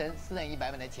到《原神4人1版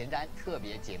本》的前瞻特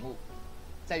别节目。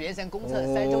在《原神公测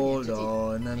3周年之际，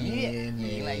璃月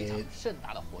也迎来一场盛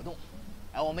大的活动，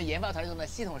而我们研发团中的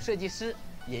系统设计师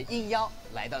也应邀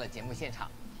来到了节目现场，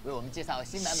为我们介绍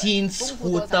新版本 Since 丰富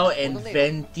多彩的活 Hutao 动 and 内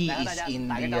容。 Venti 来让 is 大家 in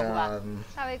打个招呼吧。 the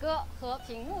大伟哥和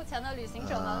屏幕前的旅行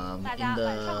者们，大家 in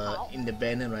晚上 the 好。 in the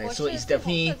banner, right? 我 So 是 it's 系统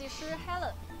definitely 设计师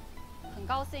Helen， 很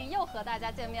高兴又和大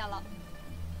家见面了，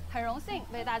很荣幸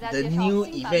为大家 the 介绍 new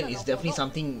新版 event 本 is 的活 definitely 动。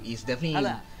 something is definitely 好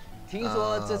了，听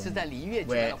说这次在璃月举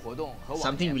办的活动和往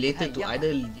something 年不太 related 一 to 样啊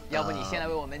either 要不你先来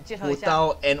为我们介绍一下？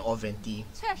 Hutao and or Venti.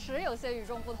 确实有些与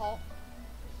众不同，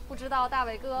不知道大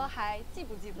伟哥还记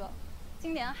不记得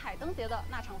今年海灯节的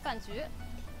那场饭局？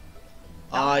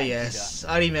 Ah yes,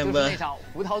 I 就是 remember. 那场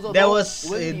胡桃做 That 工， was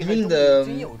温迪和 during 钟 the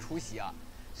均有出席啊，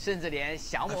甚至连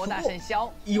降魔大圣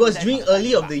萧 It was during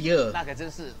early of the year. 那可真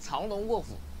是藏龙卧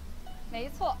虎。没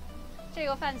错，这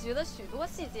个饭局的许多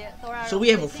细节都让人 So we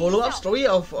have a 会心一 follow-up 笑 story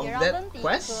of 也让 that 温迪和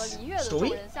quest 璃月的众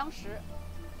story. 人相识。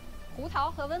胡桃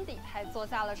和温迪还做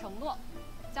下了承诺，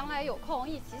将来有空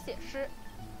一起写诗。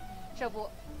这不，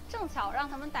正巧让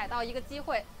他们逮到一个机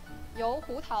会，由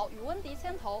胡桃与温迪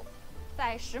牵头，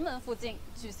在石门附近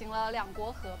举行了两国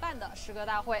合办的诗歌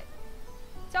大会，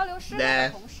交流诗歌的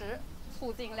同时，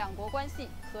促进两国关系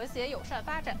和谐友善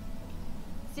发展。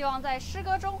希望在诗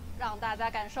歌中让大家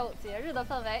感受节日的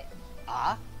氛围。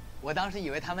啊，我当时以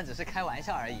为他们只是开玩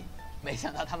笑而已，没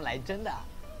想到他们来真的啊。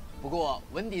不过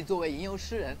温迪作为吟游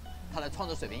诗人，他的创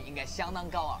作水平应该相当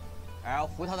高啊，而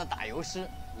胡桃的打油诗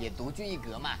也独具一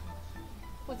格嘛。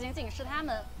不仅仅是他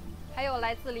们，还有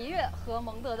来自璃月和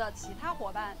蒙德的其他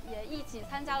伙伴也一起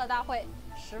参加了大会，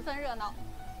十分热闹。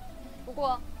不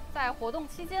过在活动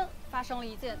期间发生了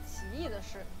一件奇异的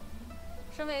事。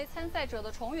身为参赛者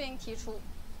的重云提出，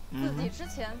自己之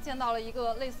前见到了一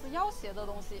个类似妖邪的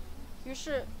东西，于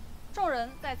是众人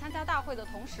在参加大会的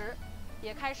同时，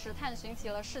也开始探寻起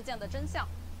了事件的真相。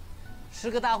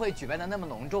诗歌大会举办的那么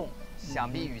隆重，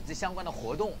想必与之相关的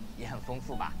活动也很丰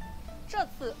富吧？这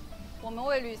次我们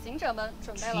为旅行者们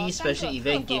准备了 Three 3个 special 特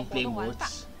event 色活 gameplay 动玩法，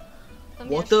 modes: 分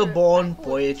别是 Waterborne 百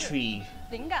步理智 Poetry.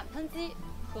 灵感喷击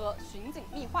和巡警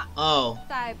密画。 Oh.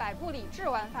 在百步理智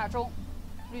玩法中，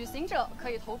旅行者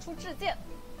可以投出掷箭，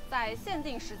在限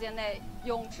定时间内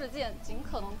用掷箭尽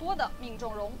可能多的命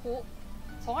中龙湖，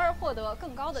从而获得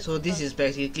更高的积 So 分。 this is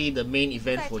basically the main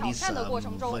event 在 for 挑 this 战的过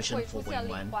程中 version 会出现 4.1.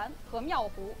 领环和妙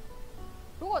弧，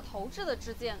如果投掷的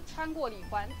支箭穿过里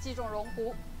环击中熔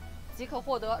壶，即可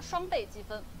获得双倍积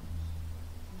分。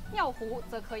妙壶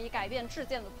则可以改变支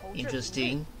箭的投掷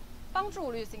频率，帮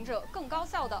助旅行者更高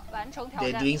效地完成挑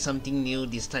They're 战。 doing something new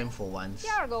this time for once. 第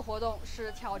二个活动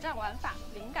是挑战玩法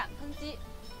灵感喷击。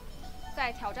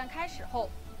在挑战开始后，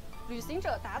旅行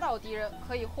者打倒敌人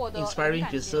可以获得 Inspiring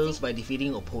crystals by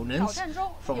defeating opponents.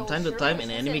 From time to time, an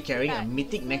enemy carrying a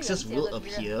mythic nexus will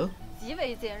appear.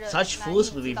 Such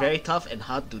foes will be very tough and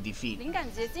hard to defeat.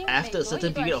 After a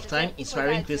certain period of time,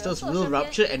 inspiring crystals will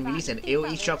rupture and release an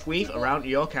AoE shockwave around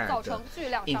your character,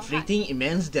 inflicting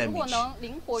immense damage.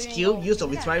 Skill use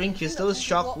of inspiring crystals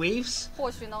shockwaves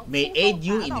may aid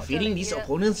you in defeating these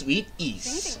opponents with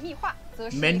ease.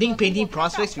 Mending painting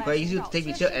prospects requires you to take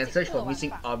pictures and search for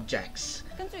missing objects.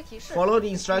 Follow the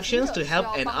instructions to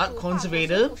help an art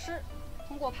conservator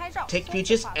take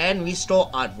pictures and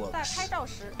restore artworks.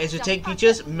 As you take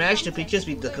pictures, match the pictures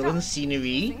with the current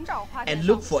scenery and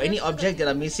look for any objects that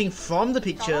are missing from the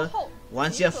picture.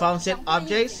 Once you have found said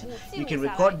objects, you can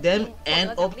record them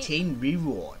and obtain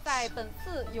rewards.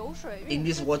 In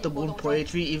this waterborne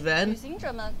poetry event,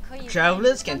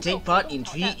 travelers can take part in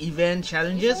 3 event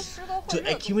challenges to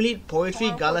accumulate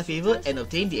poetry gala favor and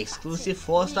obtain the exclusive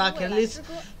 4-star catalyst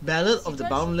Ballad of the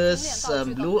Boundless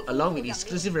Blue, along with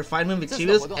exclusive refinement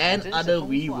materials and other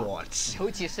rewards. 尤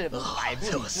其是百步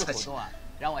里之活动啊，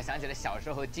让我想起了小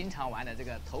时候经常玩的这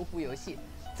个投壶游戏。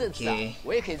这次啊，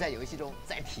我也可以在游戏中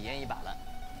再体验一把了。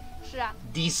是啊，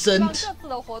 Decent. 希望这次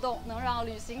的活动能让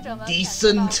旅行者们感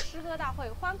受到诗歌大会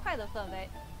欢快的氛围，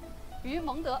与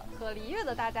蒙德和璃月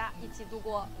的大家一起度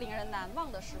过令人难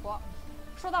忘的时光。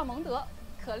说到蒙德，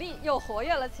可莉又活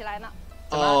跃了起来呢。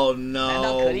 Oh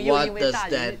no! What does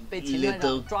that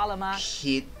little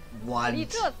kid 可莉 want?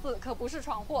 这次可不是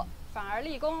闯祸，反而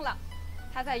立功了。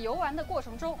他在游玩的过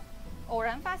程中，偶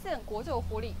然发现国臼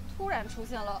湖里突然出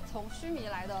现了从须弥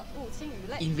来的入侵鱼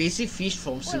类。 Invasive fish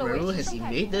from 为了维 Sumeru 持 has 生态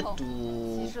平 invaded 衡，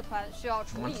 to 骑士团需要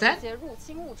处理这些入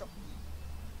侵物种。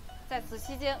在此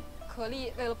期间，可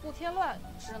莉为了不添乱，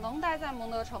只能待在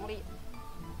蒙德城里。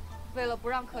为了不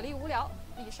让可莉无聊，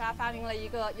丽莎发明了一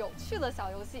个有趣的小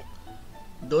游戏。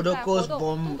在活 Dodoko's 动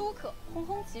bomb. 嘟嘟可轰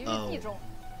轰奇遇记中，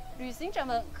旅行者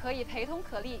们可以陪同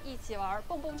可莉一起玩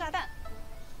蹦蹦炸弹，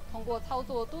通过操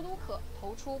作嘟嘟可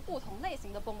投出不同类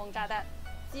型的蹦蹦炸弹，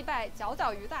击败角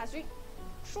角鱼大军，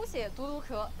书写嘟嘟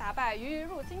可打败鱼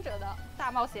入侵者的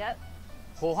大冒险。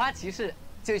火花骑士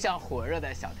就像火热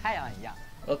的小太阳一样，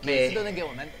每次都能给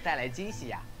我们带来惊喜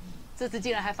呀。这次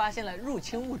竟然还发现了入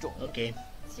侵物种。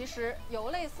其实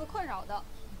有类似困扰的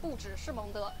不只是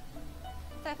蒙德，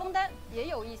在枫丹也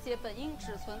有一些本应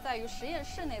只存在于实验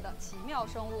室内的奇妙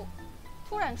生物，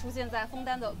突然出现在枫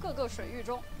丹的各个水域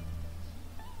中。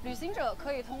旅行者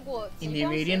可以通过 In the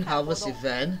Radiant Harvest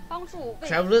event,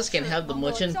 travelers can help the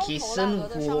merchant Kason,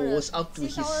 who was up to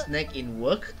his neck in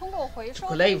work, to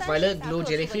collect violet glow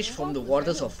jellyfish from the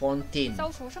waters of Fontaine,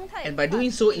 and by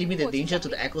doing so eliminate the danger to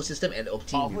the ecosystem and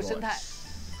obtain 保护生态， rewards.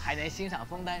 还能欣赏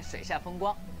枫丹水下风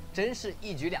光，真是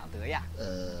一举两得呀！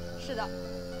是的，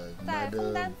在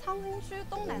枫丹苍金区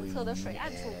东南侧的水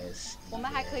岸处，我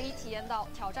们还可以体验到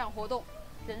挑战活动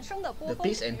“人生的波 The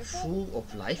峰 Pace and 渔夫 Full of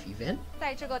Life event.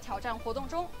 在这个挑战活动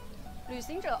中，旅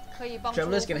行者可以帮助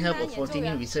Travelers 枫 can 丹 help a 研究 Fontaine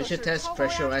员 researcher 测试 test 超高压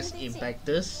pressurized 冲击器，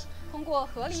 impactors, 通过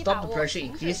合理 stop 把 the 握 pressure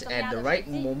停止 increase 增压 at 的 the right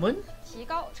时机， moment 提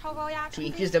高超高压 to 冲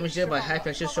击 increase 器 damage dealt by 释放 high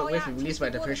的 pressure 超高压 shockwave released by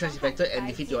the 冲击 pressure 波的 inspector 伤害 and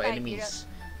来 defeat 击 your 败敌人。 enemies.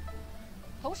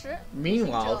 同时，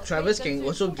 Meanwhile, travelers can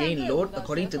also gain load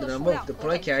according to the number of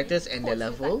deployed characters and their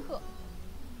level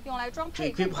用来装 to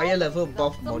配 equip 更 higher 高 level 等级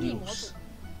buff 的增益模 modules 组，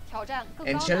挑战更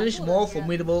and 高难 challenge 度 more 的敌人。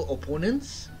 formidable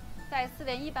opponents. 在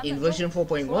 4.1 版 In 本 version 中，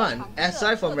除了 4.1, 常规 aside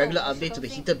的 from 各 regular 种模式 update to 更 the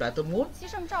新 heated battle mode, 七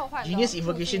圣召唤的 Genius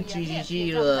入 Invocation 境演练 3GG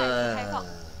也将再次开放。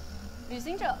旅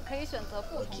行者可以选择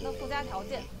不同的附加条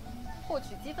件，获取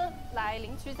积分来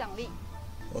领取奖励。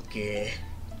 Okay.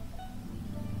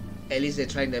 At least they're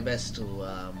trying their best to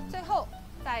最后，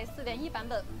在 4.1 版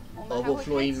本，我们还会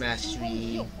开 overflowing 启星空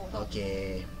遗 mastery. 友活动，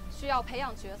 Okay. 需要培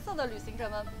养角色的旅行者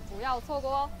们不要错过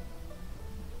哦。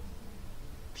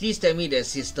 Please tell me there's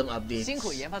system 辛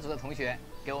苦 updates. 研发组的同学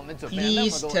给我们准备了那么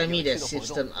Please 多 tell me 有趣 there's 的活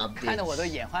system 动，看得我都 updates.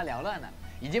 眼花缭乱了，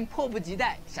已经迫不及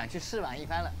待想去试玩一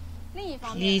番了。另一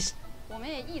方面 Please.，我们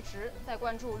也一直在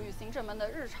关注旅行者们的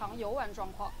日常游玩状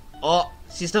况。 Oh,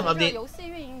 system 随着 update. 游戏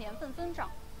运营年份增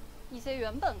长，一些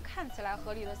原本看起来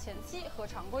合理的前期和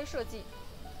常规设计，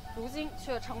如今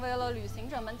却成为了旅行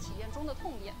者们体验中的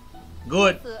痛点。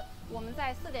 Good. 因此，我们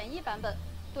在 4.1 版本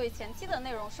对前期的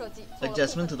内容设计做了部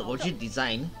Adjustment 分 to the 调整 original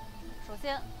design. 首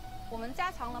先，我们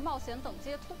加强了冒险等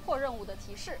阶突破任务的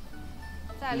提示，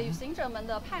在旅行者们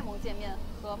的派蒙界面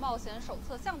和冒险手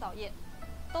册向导页，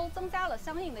都增加了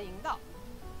相应的引导。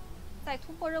在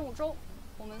突破任务中，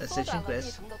我们缩短了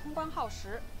历程的通关耗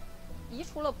时，移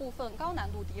除了部分高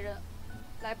难度敌人，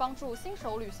来帮助新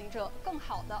手旅行者更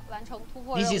好地完成突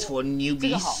破任务。This is for newbies. 这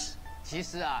个好。其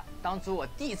实啊，当初我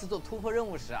第一次做突破任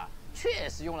务时啊，确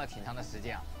实用了挺长的时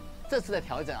间啊。这次的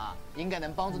调整啊，应该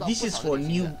能帮助到不少的旅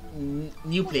行者。This is for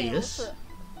new players.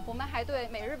 我们还对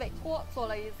每日委托做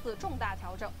了一次重大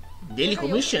调整， Daily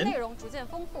游戏 commission 内容逐渐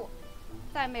丰富。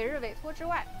在每日委托之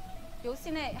外，游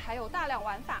戏内还有大量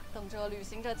玩法等着旅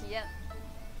行者体验。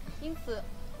因此，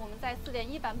我们在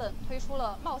 4.1 版本推出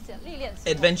了冒险历练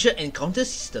系统 Adventure Encounter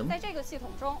System. 在这个系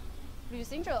统中，旅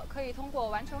行者可以通过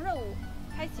完成任务、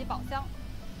开启宝箱、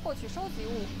获取收集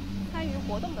物、参与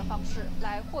活动的方式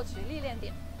来获取历练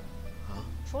点。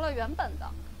除了原本的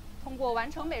通过完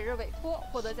成每日委托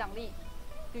获得奖励，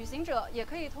旅行者也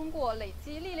可以通过累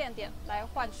积历练点来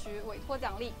换取委托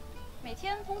奖励。每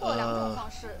天通过2种方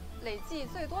式累计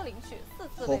最多领取4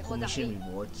次委托奖励。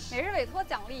每日委托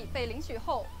奖励被领取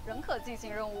后仍可进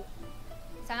行任务。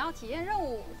想要体验任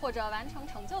务或者完成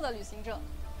成就的旅行者，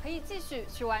可以继续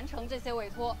去完成这些委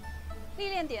托。历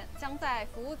练点将在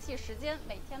服务器时间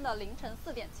每天的凌晨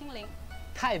4点清零。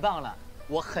太棒了！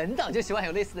我很早就喜欢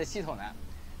有类似的系统了。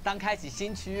当开启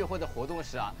新区域或者活动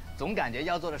时啊，总感觉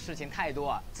要做的事情太多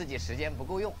啊，自己时间不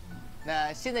够用。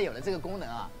那现在有了这个功能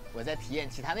啊，我在体验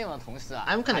其他内容的同时啊，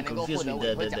还能够获得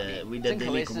委托奖励，真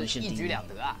可谓是一举两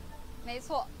得啊。没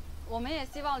错，我们也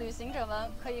希望旅行者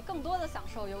们可以更多的享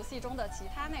受游戏中的其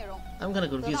他内容，得到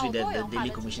多元化的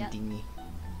体验。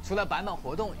除了版本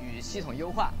活动与系统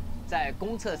优化，在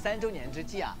公测3周年之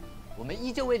际啊，我们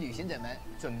依旧为旅行者们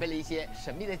准备了一些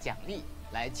神秘的奖励，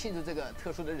来庆祝这个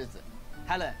特殊的日子。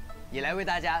Helen 也来为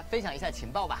大家分享一下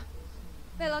情报吧。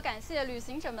为了感谢旅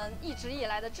行者们一直以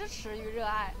来的支持与热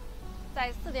爱，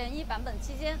在 4.1 版本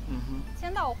期间，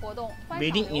签到活动观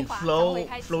赏游法将会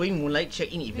开启。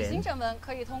旅行者们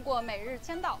可以通过每日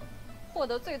签到，获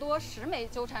得最多10枚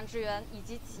纠缠之源以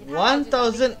及其他道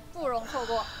具奖励，不容错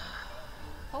过。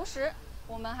同时，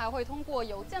我们还会通过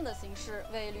邮件的形式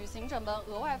为旅行者们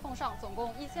额外奉上总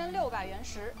共1600原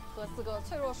石和4个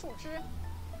脆弱树枝，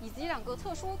以及2个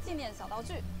特殊纪念小道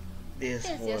具。便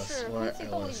携式空气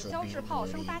动力胶质炮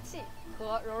生发器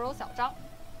和柔柔小章。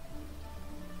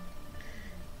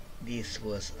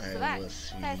此外，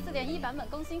在 4.1 版本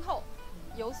更新后，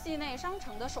游戏内商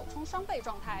城的首充双倍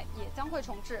状态也将会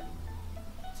重置。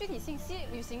具体信息，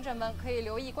旅行者们可以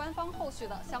留意官方后续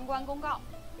的相关公告。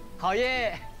好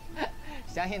耶！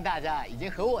相信大家已经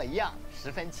和我一样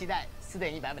十分期待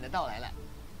 4.1 版本的到来了。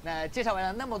那介绍完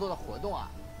了那么多的活动啊，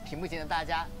屏幕前的大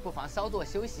家不妨稍作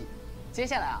休息。接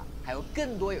下来啊，还有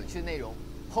更多有趣的内容，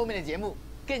后面的节目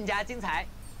更加精彩。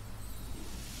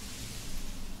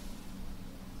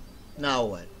Now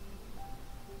what?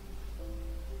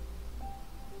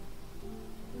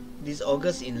 This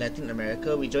August in Latin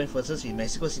America, we joined forces with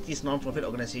Mexico City's non-profit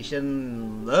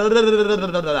organization.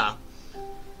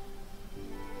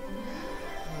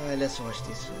 Let's watch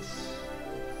this first.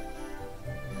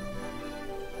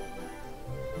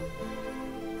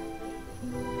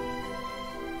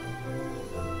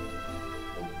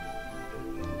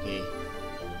 Okay.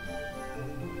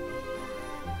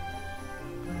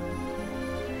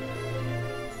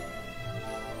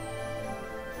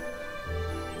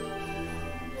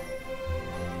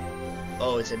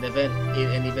 Oh, it's an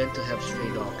event to help stray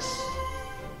dogs.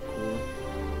 Cool.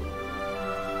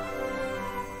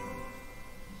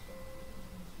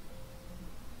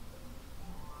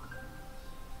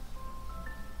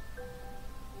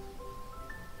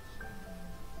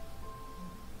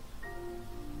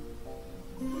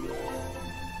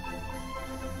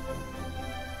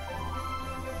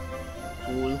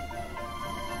 Cool.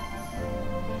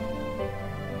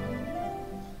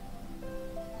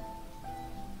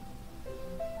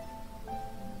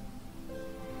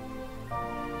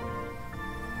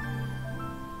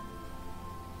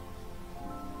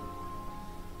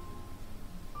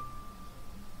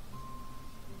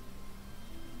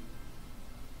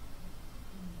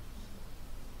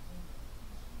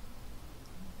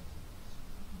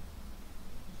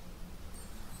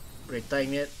 Break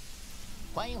time yet?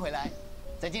 欢迎回来，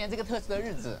在今天这个特殊的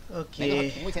日子，能够和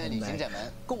屏幕前的旅行者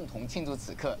们共同庆祝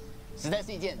此刻，实在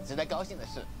是一件值得高兴的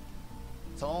事。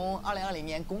从2020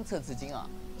年公测至今啊，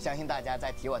相信大家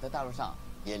在提瓦特大陆上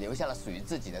也留下了属于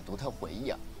自己的独特回忆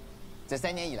啊。这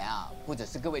3年以来啊，不只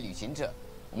是各位旅行者，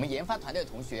我们研发团队的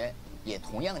同学也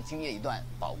同样经历了一段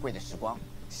宝贵的时光，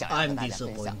想要和大家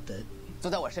分享。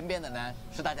坐在我身边的呢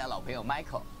是大家老朋友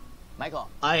Michael。Michael，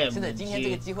 现在今天这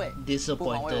个机会，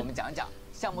不妨为我们讲讲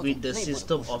with the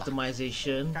system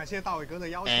optimization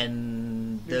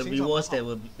and the rewards that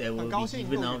will be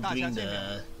given out during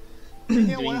the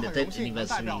during the 10th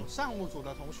anniversary.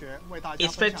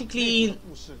 It's practically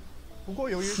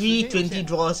free 20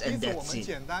 draws and that's it.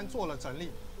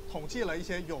 统计了一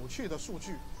些有趣的数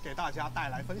据给大家带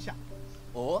来分享。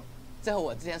哦，这和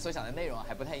我之前所想的内容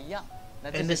还不太一样。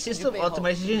And the system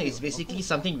optimization is basically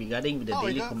something regarding with the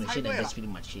daily commission, and that's pretty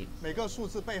much it. 每个数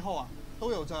字背后啊，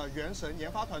都有着原神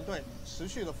研发团队持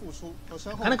续的付出和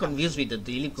深厚。Kind of confused with the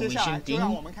daily commission thing.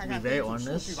 To be very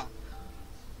honest.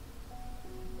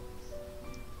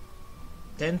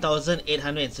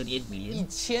 10,838 million.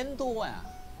 1000多万啊，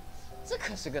这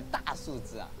可是个大数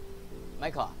字啊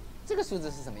 ，Michael。这个数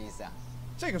字是什么意思啊？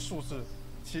这个数字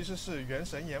其实是原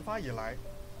神研发以来，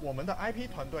我们的 IP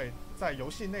团队在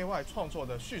游戏内外创作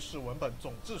的叙事文本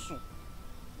总字数。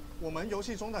我们游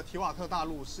戏中的提瓦特大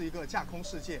陆是一个架空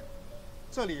世界，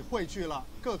这里汇聚了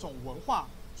各种文化、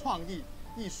创意、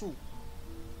艺术。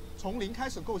从零开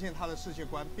始构建它的世界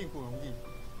观并不容易。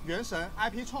原神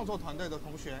IP 创作团队的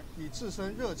同学以自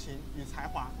身热情与才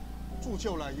华，铸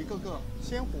就了一个个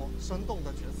鲜活生动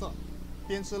的角色。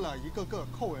编织了一个个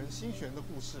扣人心弦的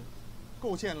故事，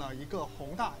构建了一个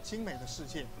宏大精美的世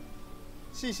界。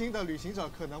细心的旅行者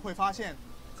可能会发现，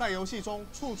在游戏中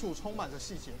处处充满着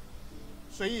细节。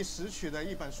随意拾取的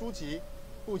一本书籍，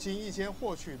不经意间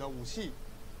获取的武器，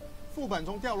副本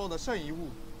中掉落的圣遗物，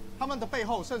它们的背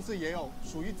后甚至也有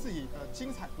属于自己的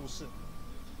精彩故事。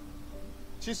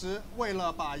其实，为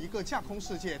了把一个架空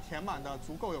世界填满的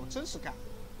足够有真实感，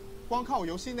光靠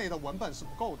游戏内的文本是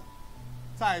不够的。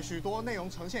在许多内容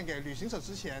呈现给旅行者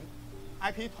之前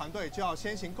 ，IP 团队就要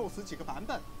先行构思几个版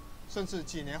本，甚至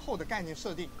几年后的概念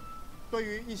设定。对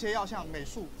于一些要向美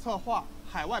术、策划、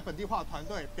海外本地化团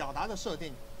队表达的设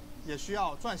定，也需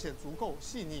要撰写足够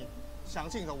细腻、详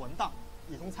尽的文档，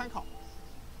以供参考。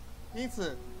因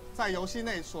此，在游戏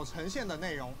内所呈现的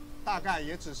内容，大概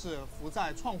也只是浮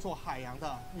在创作海洋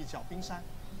的一角冰山。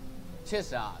确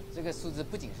实啊，这个数字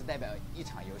不仅是代表一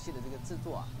场游戏的这个制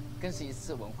作啊，更是一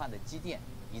次文化的积淀，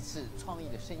一次创意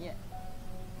的盛宴。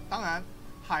当然，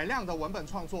海量的文本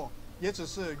创作也只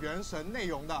是原神内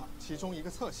容的其中一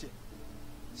个侧写。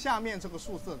下面这个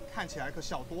数字看起来可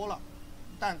小多了，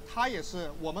但它也是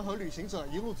我们和旅行者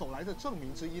一路走来的证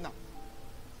明之一呢。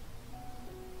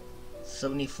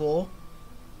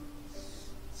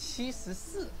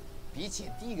74，比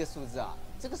起第一个数字啊，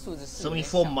这个数字是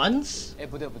74 months。哎，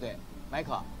不对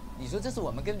，Michael， 你说这是我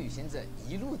们跟旅行者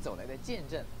一路走来的见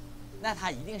证，那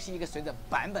它一定是一个随着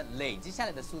版本累积下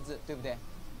来的数字，对不对？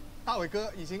大伟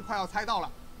哥已经快要猜到了。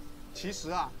其实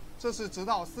啊，这是直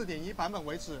到 4.1 版本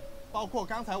为止，包括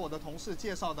刚才我的同事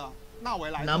介绍的纳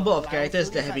维莱特 number of characters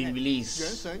that have been released，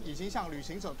 原神已经向旅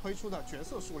行者推出的角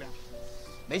色数量。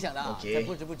没想到在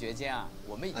不知不觉间啊，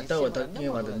我们已经陷入了那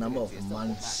么多的角色伙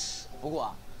伴。不过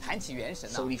啊，谈起原神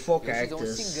啊，游戏中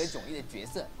性格迥异的角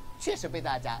色确实被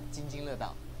大家津津乐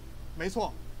道。没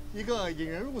错，一个引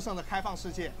人入胜的开放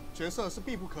世界，角色是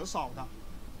必不可少的。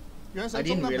原神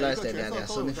中的每个角色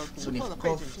都有着独特的背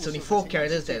景故事和情感。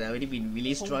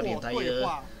通过对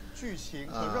话、剧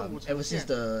情和任务呈现，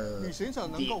旅行者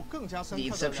能够更加深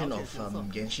刻地了解角色。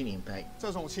Genshin Impact 这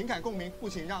种情感共鸣不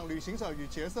仅让旅行者与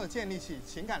角色建立起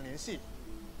情感联系，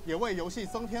也为游戏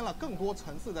增添了更多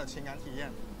层次的情感体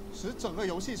验，使整个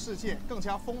游戏世界更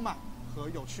加丰满和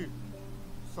有趣。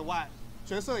此外，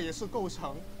角色也是构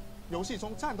成游戏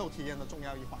中战斗体验的重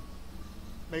要一环。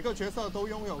每个角色都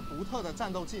拥有独特的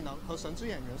战斗技能和神之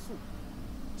眼元素，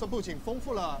这不仅丰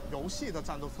富了游戏的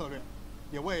战斗策略，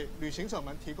也为旅行者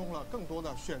们提供了更多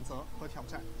的选择和挑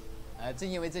战。正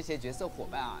因为这些角色伙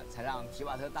伴啊，才让提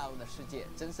瓦特大陆的世界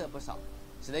增色不少，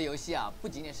使得游戏啊不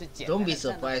仅仅是简单的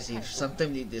战斗探索，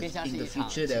更像是一场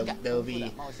情感丰富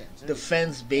的冒险之旅。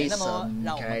那么，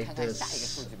让我们看看下一个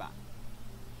数据吧。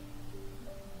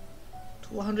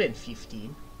215。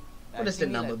What does the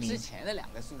number mean？ 之前的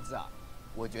两个数字啊，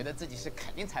我觉得自己是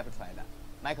肯定猜不出来的。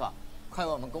Michael， 快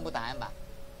为我们公布答案吧。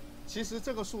其实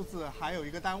这个数字还有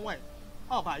一个单位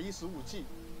，215G，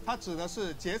 它指的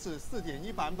是截止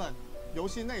 4.1 版本游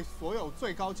戏内所有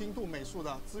最高精度美术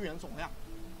的资源总量。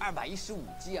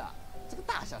215G 啊，这个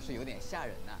大小是有点吓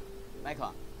人呐。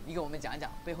Michael， 你给我们讲讲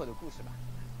背后的故事吧。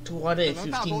可能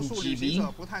大多数旅行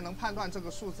者不太能判断这个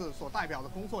数字所代表的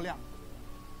工作量。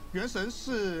原神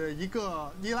是一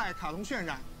个依赖卡通渲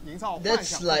染、营造幻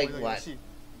想氛围的游戏，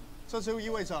这就意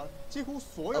味着几乎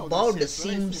所有的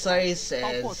写实类素材，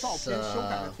包括照片修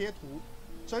改的贴图、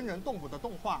真人动捕的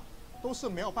动画，都是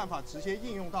没有办法直接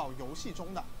应用到游戏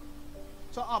中的。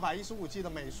这 215G 的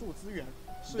美术资源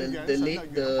是原神的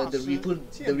原画师、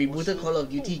建模师、动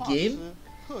画师、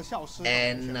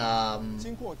And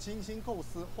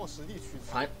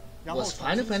was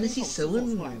Final Fantasy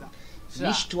VII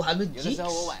reached 200 gigs?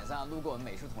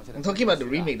 I'm talking about the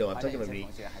remake though. I'm talking about the remake.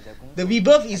 The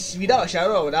Rebirth is without a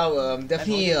shadow of a doubt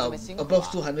definitely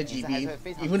above 200 GB,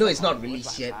 even though it's not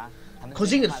released yet.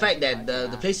 Considering the fact that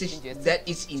the PlayStation that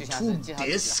is in 2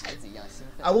 discs,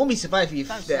 I won't be surprised if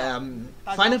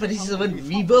Final Fantasy VII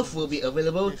Rebirth will be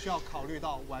available.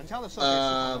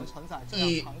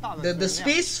 The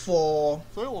space for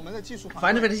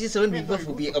Final Fantasy VII Rebirth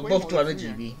will be above 200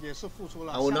 GB.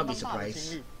 I will not be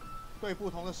surprised.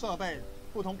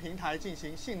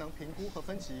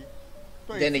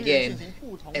 Then again,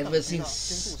 ever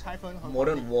since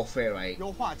Modern Warfare, right,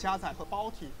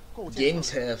 games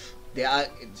have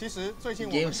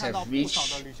reached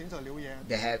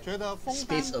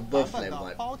space above like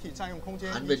what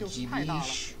 100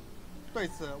 GB. 对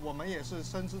此，我们也是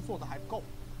深知做的还不够，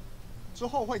之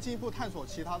后会进一步探索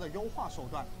其他的优化手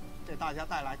段，给大家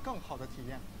带来更好的体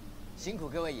验。辛苦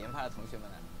各位研发的同学们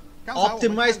了。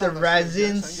 Optimize the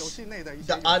resins,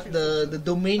 the art, the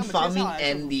domain farming,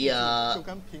 and the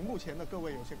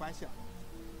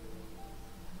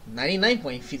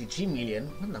 99.53 million.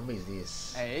 What number is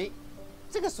this? 哎，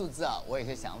这个数字啊，我有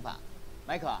些想法。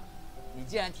Michael 啊，你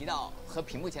既然提到和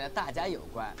屏幕前的大家有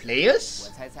关 ，Players， 我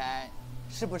猜猜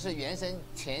是不是《原神》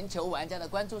全球玩家的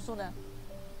关注数呢？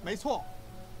没错，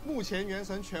目前《原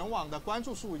神》全网的关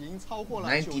注数已经超过了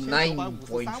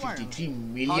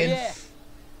99.53万人。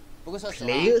 不过说实话，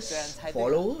虽然猜对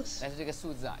了，但是这个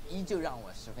数字啊，依旧让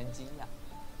我十分惊讶。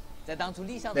在当初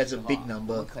立项的时候，我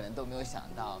们可能都没有想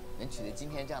到能取得今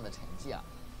天这样的成绩啊！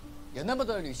有那么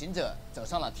多的旅行者走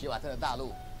上了提瓦特的大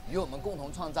陆，与我们共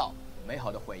同创造美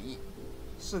好的回忆。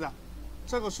是的，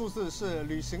这个数字是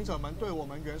旅行者们对我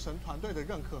们原神团队的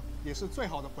认可，也是最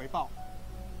好的回报。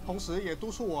同时，也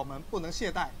督促我们不能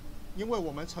懈怠，因为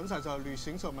我们承载着旅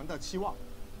行者们的期望。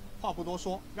话不多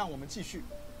说，让我们继续。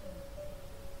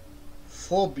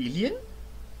 4 billion？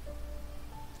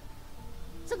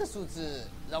 这个数字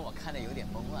让我看得有点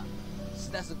懵了，实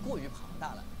在是过于庞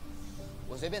大了。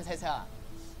我随便猜猜啊，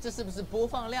这是不是播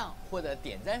放量或者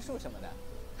点赞数什么的？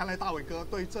看来大伟哥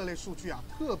对这类数据啊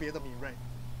特别的敏锐。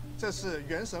这是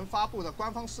原神发布的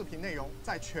官方视频内容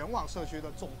在全网社区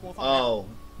的总播放量，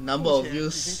目前已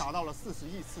经达到了40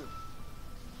亿次。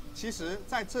其实，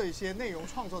在这一些内容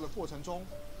创作的过程中，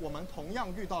我们同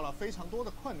样遇到了非常多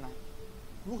的困难。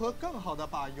 如何更好地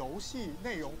把游戏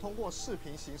内容通过视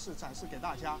频形式展示给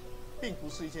大家，并不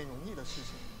是一件容易的事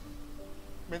情。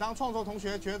每当创作同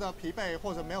学觉得疲惫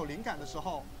或者没有灵感的时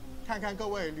候，看看各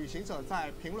位旅行者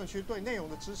在评论区对内容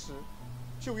的支持，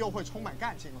就又会充满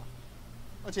干劲了。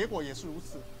而结果也是如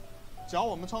此，只要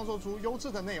我们创作出优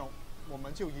质的内容，我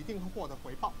们就一定会获得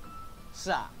回报。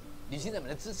是啊，旅行者们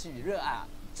的支持与热爱啊，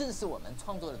正是我们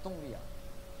创作的动力啊。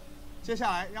接下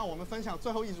来，让我们分享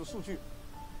最后一组数据。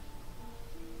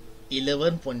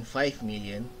 11.5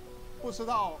 million。不知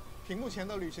道屏幕前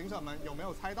的旅行者们有没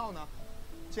有猜到呢？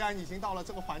既然已经到了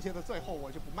这个环节的最后，我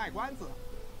就不卖关子了。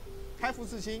开服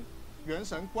至今，原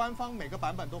神官方每个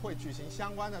版本都会举行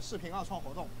相关的视频二创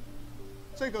活动。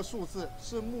这个数字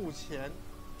是目前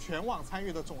全网参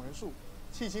与的总人数，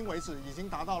迄今为止已经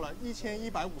达到了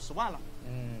1150万了。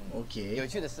OK。有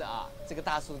趣的是啊，这个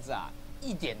大数字啊，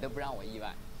一点都不让我意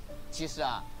外。其实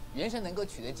啊，原神能够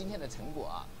取得今天的成果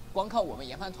啊。 光靠我们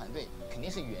研发团队肯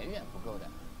定是远远不够的。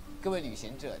各位旅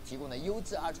行者提供的优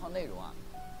质二创内容啊，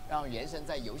让原神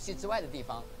在游戏之外的地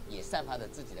方也散发着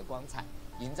自己的光彩，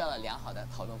营造了良好的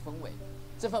讨论氛围。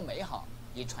这份美好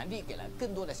也传递给了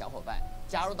更多的小伙伴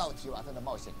加入到提瓦特的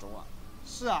冒险中啊。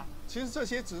是啊，其实这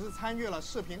些只是参与了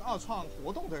视频二创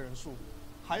活动的人数，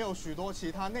还有许多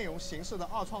其他内容形式的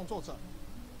二创作者，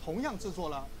同样制作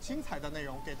了精彩的内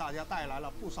容，给大家带来了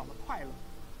不少的快乐。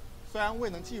虽然未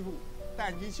能记录。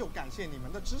 但依旧感谢你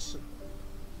们的支持。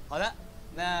好的，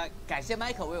那感谢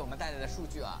Michael 为我们带来的数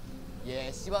据啊，也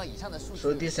希望以上的数据。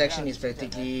 So this section is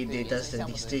practically data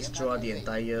statistics throughout the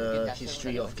entire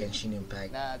history of Genshin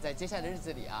Impact. 那在接下来的日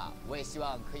子里啊，我也希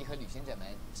望可以和旅行者们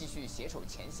继续携手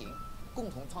前行，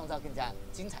共同创造更加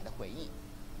精彩的回忆。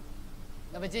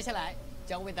那么接下来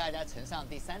将为大家呈上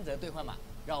第3则兑换码，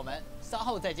让我们稍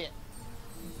后再见。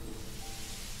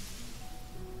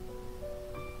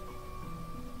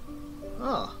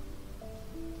 Oh,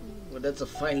 well, that's a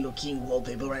fine-looking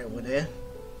wallpaper right over there.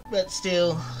 But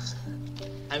still,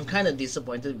 I'm kind of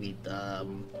disappointed with the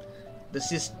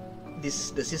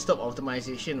system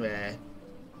optimization where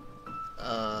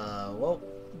what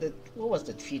was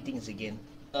the 3 things again?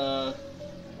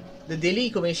 The daily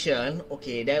commission,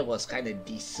 okay, that was kind of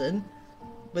decent,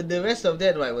 but the rest of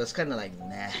that right was kind of like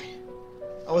nah.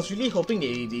 I was really hoping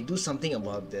they do something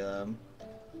about the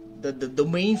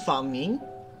domain farming,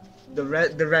 the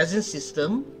resin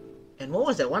system, and what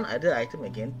was that one other item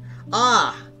again?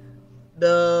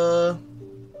 The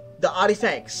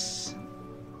artifacts.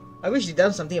 I wish they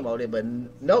done something about it, but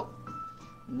nope,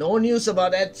 no news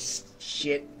about that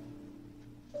shit.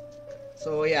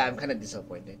 So yeah, I'm kind of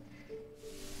disappointed.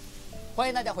 欢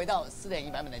迎大家回到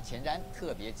4.1版本的前瞻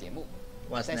特别节目。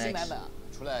在新版本啊，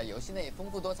除了游戏内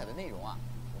丰富多彩的内容啊，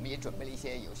我们也准备了一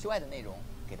些游戏外的内容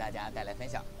给大家带来分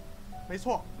享。没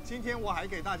错，今天我还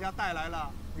给大家带来了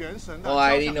《原神》的交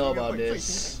响音乐会最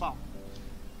新情报。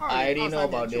2023年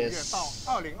9月到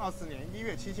2024年1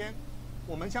月期间，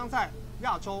我们将在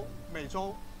亚洲、美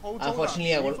洲、欧洲的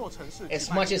11座城市举办音乐会。 As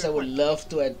much as I would love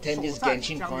to attend this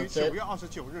Genshin Concert,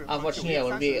 unfortunately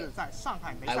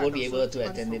I won't be able to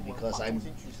attend it because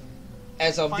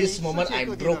as of this moment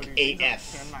I'm broke AF.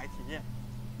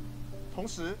 同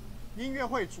时，音乐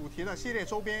会主题的系列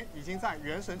周边已经在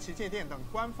原神旗舰店等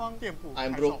官方店铺开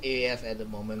售。 I'm broke AF at the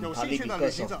moment, 有兴 partly 趣的旅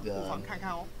because 行者 of 不妨 the 看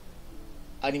看哦。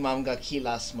 anime got killed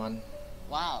last month.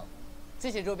 哇哦，这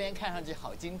些周边看上去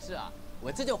好精致啊！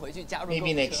我这就回去加入购物车。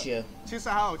 Maybe next year. 其实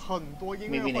还有很多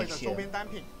音乐会的周边单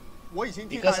品，我已经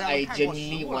替大 Because 家 I 看过实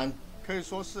genuinely 物了 want 可以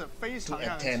说是非 to 常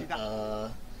让人 attend 期待。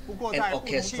不 an 过在不同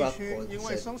地 orchestra 区，因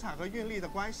为 concert. 生产和运力的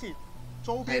关系，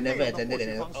周 I 边内 never 容的获 attended 取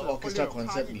an 方式会 orchestra 略有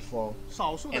差 concert 异。 before,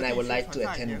 少数的 and I 地 would 区 like to 存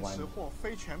在 attend 延迟 one. 或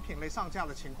非全品类上架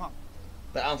的情况，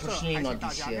 But 这还 unfortunately 请 not 大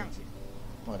this 家 year. 谅解。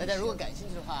 Not 大 this 家如果 year. 感兴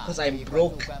趣的话， Because 可 I'm 以关注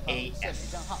broke 官方社群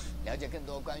AF. 账号，了解更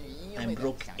多关于音乐 I'm 会的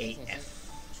broke 详细信息。 AF.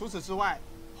 除此之外，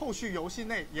后续游戏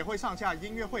内也会上架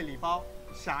音乐会礼包、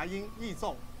霞音艺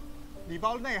奏。礼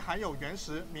包内含有原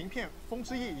石、名片、风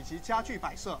之翼以及家具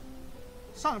摆设。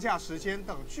上架时间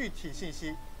等具体信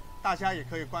息，大家也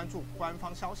可以关注官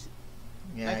方消息。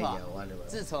Yeah, Michael， whatever.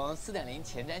 自从4.0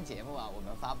前瞻节目啊，我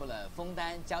们发布了枫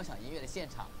丹交响音乐的现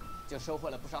场，就收获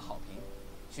了不少好评，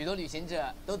许多旅行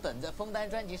者都等着枫丹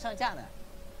专辑上架呢。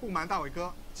不瞒大伟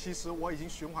哥，其实我已经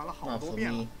循环了好多 Not for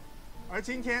遍了 me.。而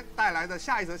今天带来的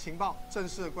下一则情报，正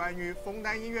是关于枫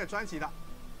丹音乐专辑的。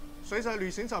随着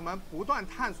旅行者们不断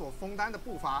探索枫丹的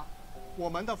步伐，我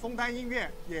们的枫丹音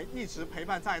乐也一直陪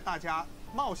伴在大家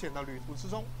冒险的旅途之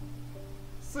中。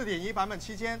4.1版本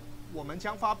期间，我们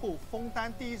将发布枫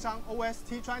丹第一张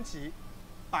OST 专辑《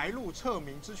白鹿彻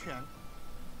明之泉》。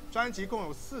专辑共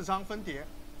有4张分碟，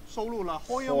收录了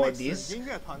Hoyo Mix 音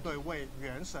乐团队为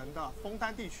原神的枫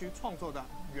丹地区创作的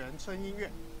原声音乐。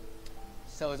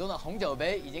手中的红酒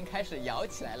杯已经开始摇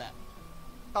起来了。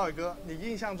大伟哥，你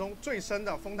印象中最深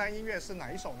的枫丹音乐是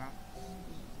哪一首呢？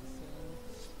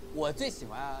我最喜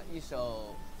欢一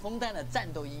首枫丹的战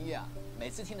斗音乐啊，每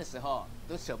次听的时候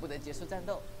都舍不得结束战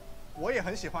斗。我也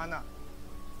很喜欢呢。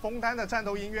枫丹的战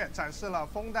斗音乐展示了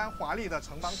枫丹华丽的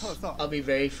城邦特色。 I'll be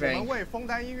very 我 frank. 们为枫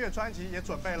丹音乐专辑也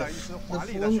准备了一支 The 华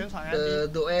丽的宣传 MV，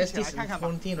 the 一起 OST 来看看吧。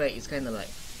 Fontaine, right? It's kind of like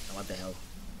what the hell.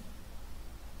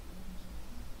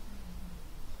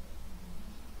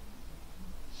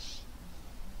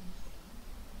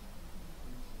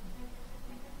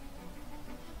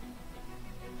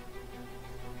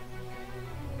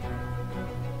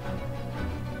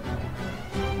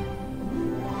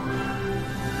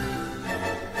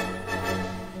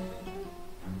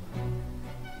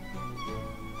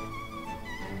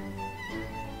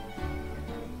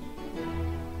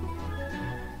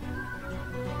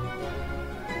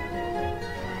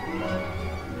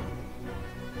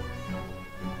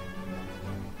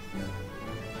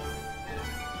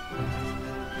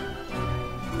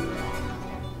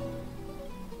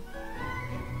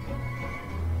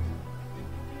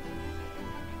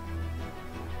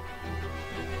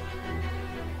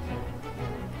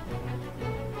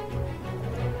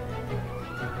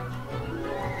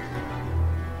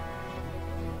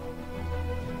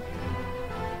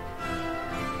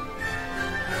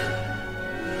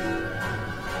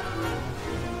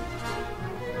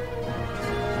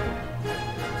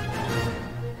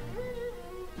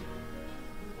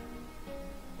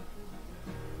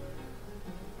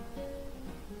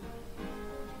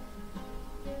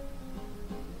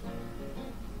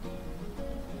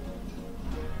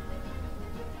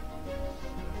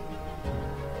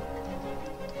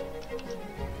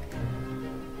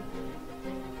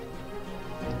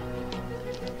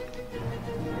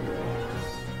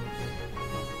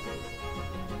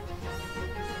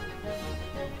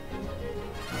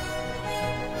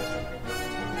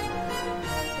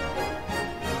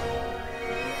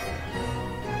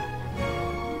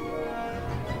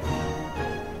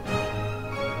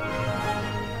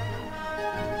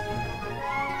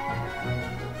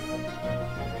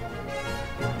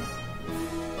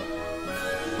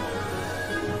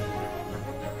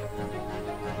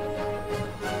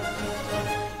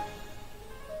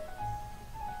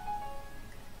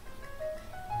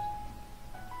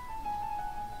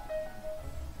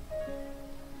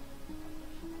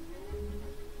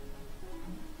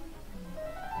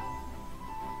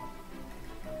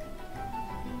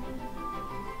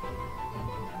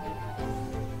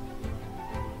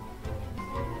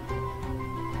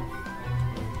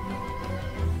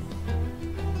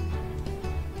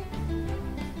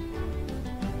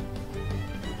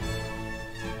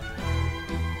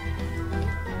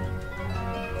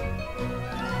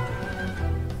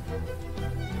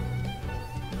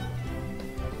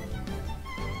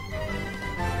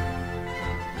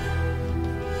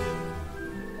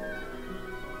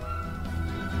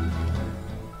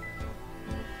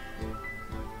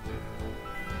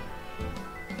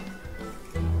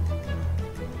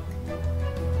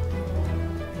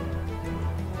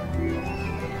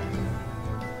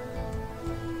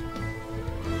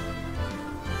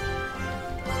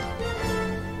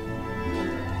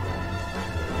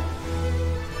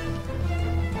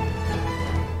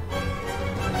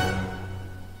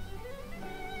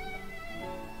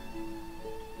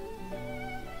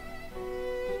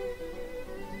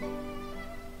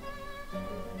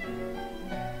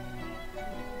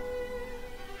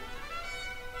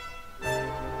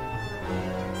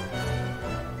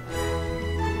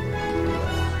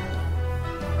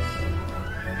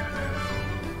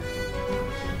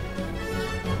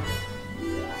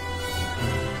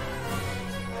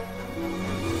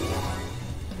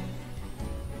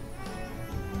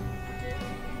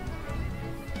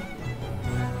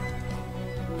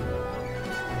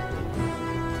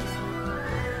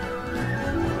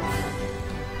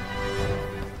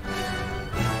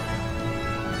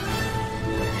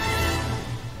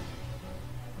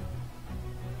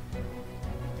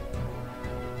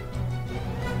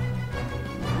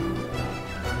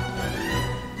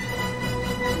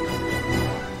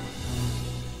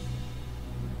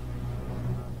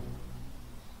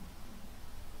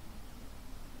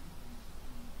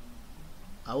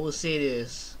 I will say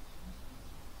this.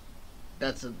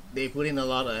 They put in a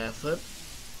lot of effort,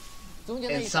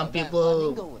 and some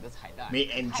people may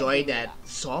enjoy that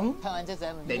song,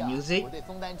 that music,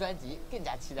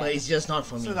 but it's just not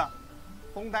for me.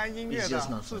 It's just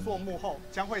not for me.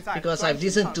 Because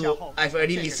I've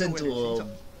already listened to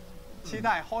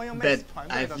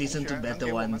I've listened to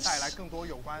better ones.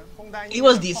 It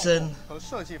was decent,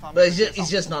 but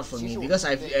it's just not for me because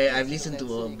I've listened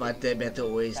to better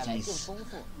OSTs.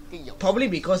 Probably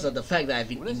because of the fact that I've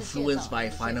been influenced by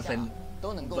Final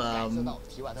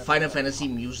Fantasy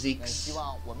musics.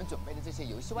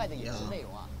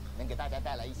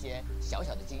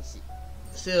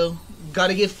 So,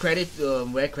 gotta give credit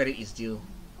where credit is due.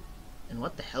 And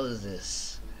what the hell is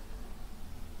this?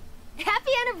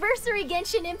 Happy anniversary,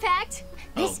 Genshin Impact!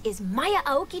 This is Maya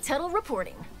Aoki Tuttle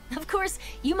reporting. Of course,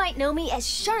 you might know me as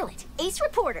Charlotte, Ace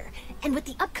Reporter. And with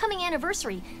the upcoming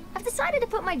anniversary, I've decided to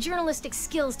put my journalistic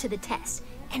skills to the test.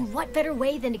 And what better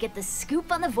way than to get the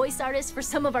scoop on the voice artists for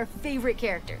some of our favorite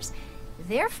characters.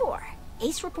 Therefore,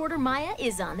 Ace Reporter Maya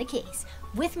is on the case.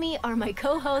 With me are my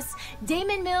co-hosts,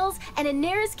 Damon Mills and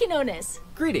Inaris Quinones.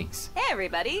 Greetings. Hey,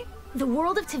 everybody. The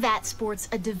world of Teyvat sports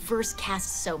a diverse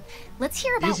cast, so let's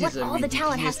hear about what all the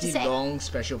talent has to say. This is a long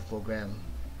special program.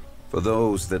 For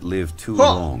those that live too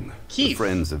long, the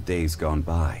friends of days gone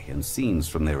by and scenes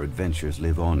from their adventures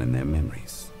live on in their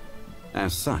memories.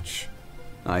 As such,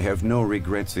 I have no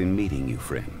regrets in meeting you,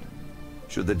 friend.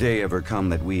 Should the day ever come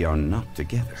that we are not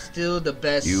together, still the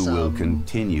best. You will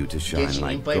continue to shine Genshin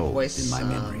like Impact gold voice, in my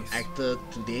memories. Actor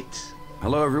to date.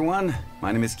 Hello everyone,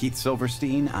 my name is Keith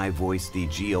Silverstein. I voice the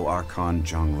Geo Archon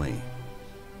Zhongli.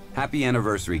 Happy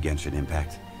anniversary, Genshin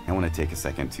Impact. I want to take a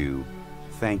second to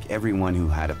thank everyone who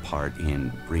had a part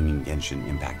in bringing Genshin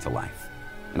Impact to life.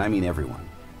 And I mean everyone.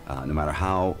 No matter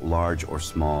how large or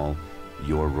small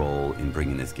your role in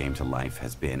bringing this game to life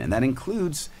has been. And that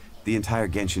includes the entire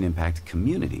Genshin Impact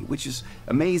community, which is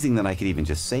amazing that I could even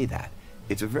just say that.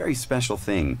 It's a very special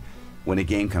thing when a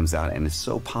game comes out and is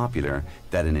so popular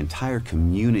that an entire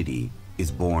community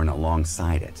is born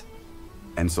alongside it.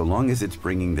 And so long as it's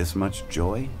bringing this much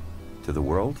joy to the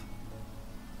world,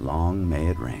 long may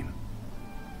it reign.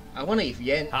 I wonder if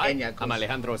Hi, I'm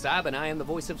Alejandro Saab, and I am the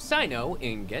voice of Cyno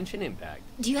in Genshin Impact.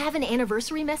 Do you have an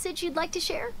anniversary message you'd like to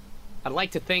share? I'd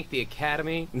like to thank the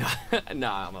Academy. No, in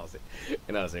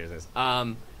all seriousness.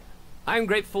 I'm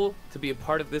grateful to be a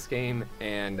part of this game,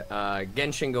 and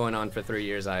Genshin going on for 3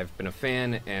 years. I've been a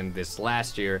fan, and this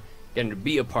last year, getting to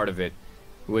be a part of it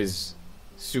was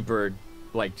super,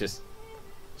 just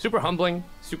super humbling,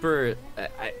 super...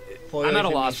 I'm at a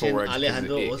loss for words,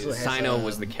 because Cyno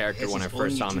was the character when I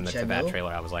first saw him in the Teyvat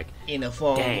trailer. I was like,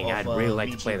 dang, I'd really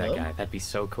like to play that guy. That'd be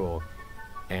so cool.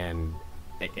 And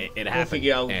it happened.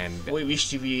 Figure out and which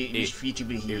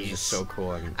VTuber he is. Just so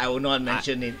cool. And I will not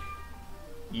mention it.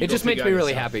 It just makes me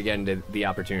really happy getting the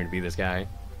opportunity to be this guy.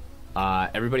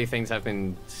 Everybody thinks I've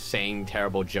been saying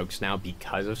terrible jokes now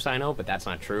because of Cyno, but that's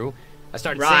not true. I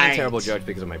started saying terrible jokes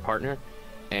because of my partner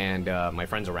and my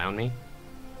friends around me.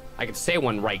 I could say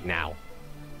one right now.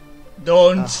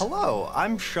 Don't. Hello,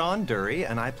 I'm Sean Dury,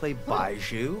 and I play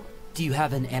Baiju. Do you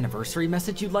have an anniversary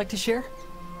message you'd like to share?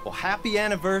 Well, happy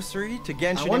anniversary to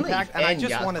Genshin Impact, and I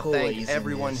just want to thank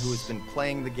everyone who has been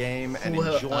playing the game and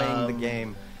enjoying the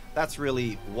game. That's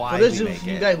really why we make it. For those of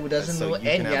you guys who doesn't know,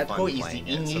 Enyako is the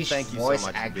English voice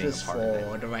actress for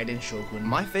the Raiden Shogun.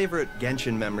 My favorite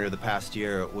Genshin memory of the past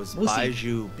year was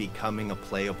Baiju becoming a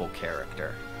playable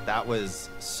character. That was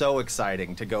so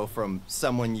exciting to go from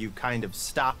someone you kind of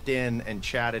stopped in and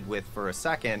chatted with for a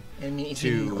second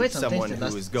to someone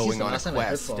who is going on a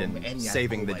quest and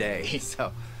saving the day.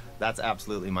 So that's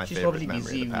absolutely my favorite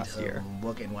memory of the past year.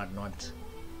 Work and whatnot.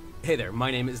 Hey there, my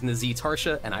name is Nazi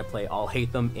Tarsha, and I play All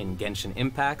Hate Them in Genshin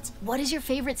Impact. What is your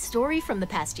favorite story from the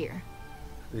past year?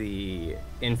 The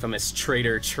infamous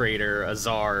traitor,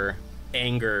 Azar,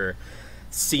 anger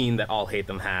scene that All Hate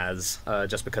Them has,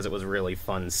 just because it was really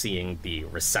fun seeing the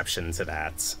reception to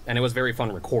that. And it was very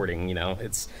fun recording, you know.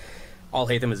 All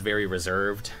Hate Them is very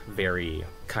reserved, very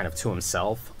kind of to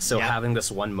himself. So having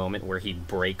this one moment where he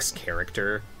breaks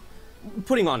character,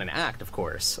 putting on an act, of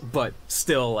course, but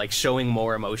still like showing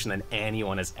more emotion than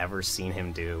anyone has ever seen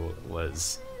him do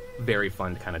was very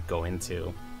fun to kind of go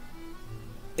into.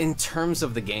 In terms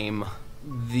of the game,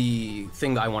 the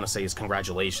thing that I want to say is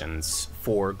congratulations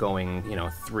for going,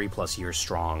 3+ years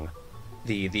strong.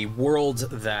 The world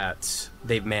that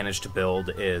they've managed to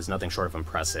build is nothing short of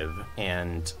impressive,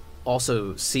 and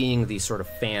also seeing the sort of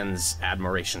fans'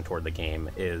 admiration toward the game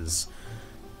is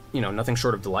nothing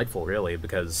short of delightful, really,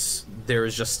 because there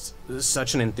is just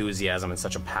such an enthusiasm and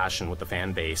such a passion with the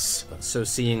fan base. So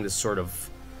seeing this sort of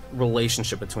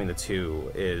relationship between the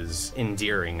two is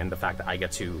endearing, and the fact that I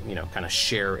get to, you know, kind of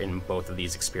share in both of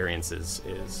these experiences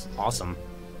is awesome.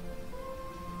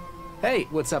 Hey,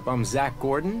 what's up? I'm Zach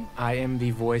Gordon. I am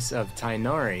the voice of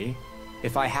Tainari.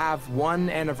 If I have one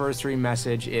anniversary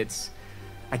message, it's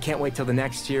I can't wait till the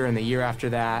next year and the year after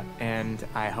that, and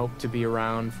I hope to be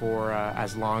around for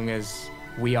as long as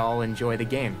we all enjoy the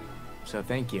game. So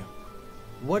thank you.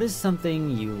 What is something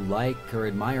you like or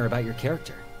admire about your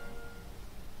character?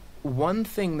 One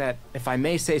thing that, if I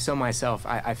may say so myself,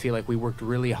 I feel like we worked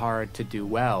really hard to do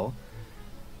well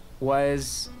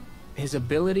was his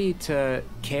ability to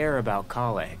care about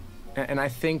Kale. And I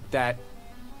think that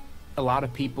a lot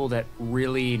of people that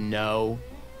really know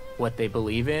what they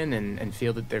believe in and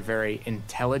feel that they're very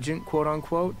intelligent, quote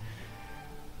unquote,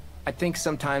 I think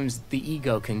sometimes the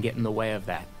ego can get in the way of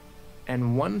that.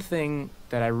 And one thing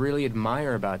that I really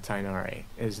admire about Tainari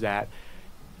is that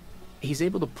he's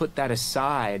able to put that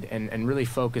aside and really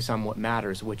focus on what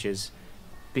matters, which is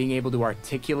being able to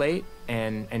articulate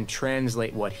and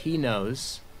translate what he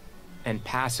knows and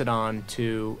pass it on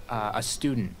to a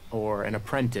student or an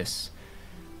apprentice,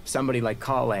 somebody like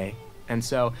Kale. And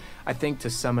so I think, to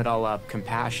sum it all up,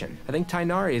 compassion. I think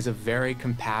Tainari is a very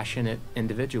compassionate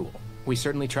individual. We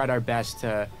certainly tried our best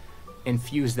to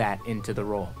infuse that into the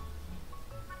role.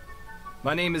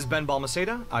 My name is Ben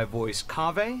Balmaceda. I voice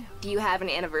Kaveh. Do you have an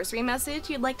anniversary message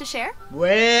you'd like to share?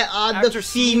 Where are After the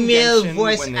seeing female Genshin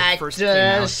voice when it first came out,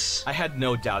 actors? I had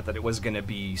no doubt that it was going to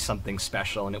be something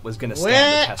special and it was going to Where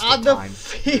stand the test are of the time.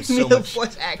 There's so female much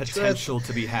voice actors? potential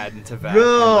to be had in Teyvat,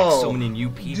 Bro, and like so many new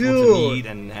people to dude. meet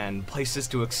and places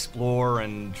to explore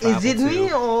and travel Is it to.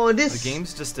 me or this? The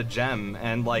game's just a gem,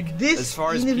 and like This as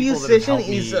far as interview people that have session helped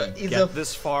me is get a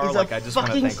this far, is a like I just want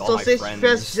to fucking thank all my sausage friends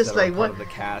fest, just that are like part what- of the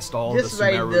cast, all the just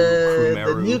like Sumeru, the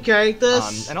Crewmeru, new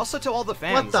characters. and also to all the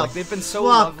fans. the Like they've been so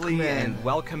fuck, lovely man? and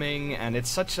welcoming, and it's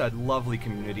such a lovely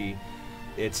community.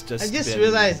 It's just, I just been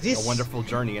realized this- a wonderful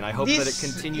journey, and I hope that it This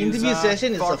continues. interview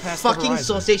session is far a past the fucking horizon.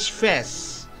 sausage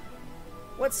fest.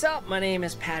 What's up? My name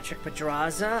is Patrick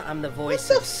Pedraza. I'm the voice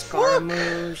of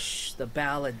Scaramouche, the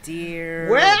Balladeer.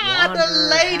 Where are the Wanderer,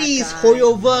 ladies, Hawkeye,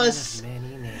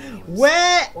 Hoyoverse?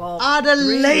 Where are the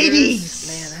 3 ladies? years,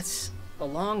 man, that's a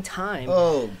long time.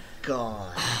 Oh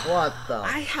god, what the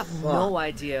I have fuck? no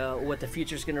idea what the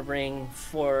future's gonna bring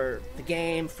for the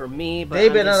game, for me, but They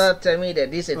I'm better just, not tell me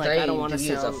that this like, entire I don't want to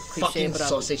interview is a sound cliche, fucking but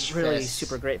sausage I'm really fest.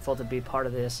 super grateful to be part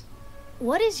of this.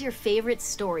 What is your favorite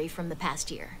story from the past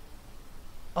year?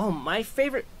 Oh, my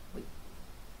favorite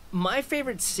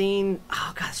scene.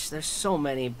 Oh gosh, there's so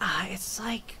many. It's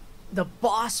like the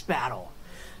boss battle.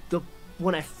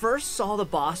 When I first saw the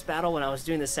boss battle when I was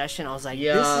doing the session, I was like,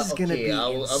 Yeah, "This is gonna okay, be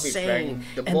I'll be insane." frank.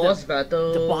 The And boss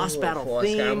battle the boss battle for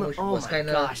theme. Scaramouche Oh was my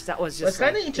kinda- gosh, that was was just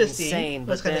kinda like, interesting. insane.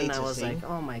 Was But kinda then I was like,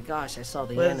 interesting. "Oh my gosh, I saw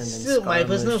the But end." And then still, my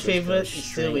personal Scaramouche just favorite goes is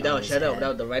still straight without on a his shadow, head,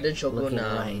 without the Raiden Shogun looking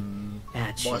right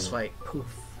at boss you. fight. Poof.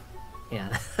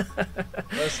 Yeah.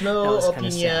 Personal That was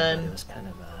kinda sad, but opinion. it was kind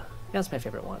of that's my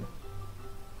favorite one.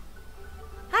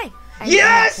 Hi, I'm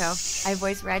Yes! Mako. I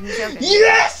voice Raiden Shogun.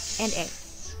 Yes! And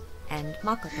Ace. And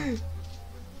Makoto.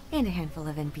 And a handful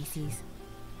of NPCs.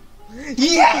 I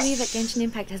Yes! can't believe that Genshin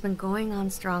Impact has been going on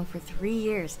strong for 3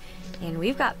 years, and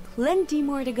we've got plenty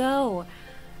more to go.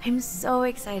 I'm so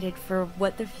excited for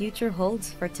what the future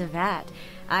holds for Teyvat.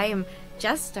 I am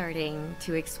just starting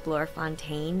to explore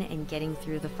Fontaine and getting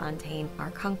through the Fontaine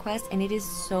Archon quest, and it is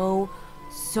so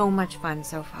much fun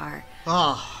so far.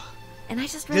 Ah. And I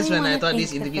just This really one I want to thought thank this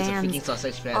the interview is a fans, freaking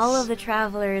sausage fest. all of the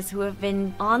travelers who have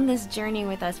been on this journey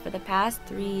with us for the past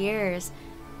 3 years.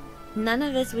 None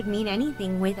of this would mean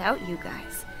anything without you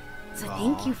guys. So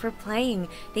thank you for playing.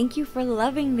 Thank you for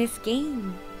loving this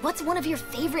game. What's one of your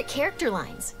favorite character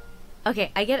lines?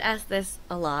 Okay, I get asked this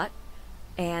a lot,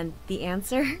 and the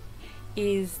answer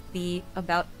is the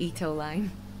about Ito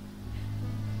line.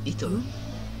 Ito?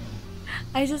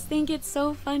 I just think it's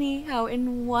so funny how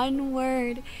in one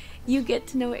word you get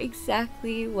to know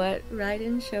exactly what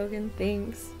Raiden Shogun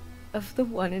thinks of the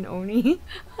one and only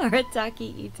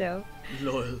Arataki Ito.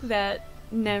 Lol. That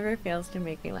never fails to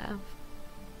make me laugh.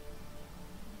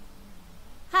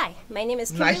 Hi, my name is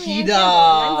Kimberly Ann Nahida! Campbell, and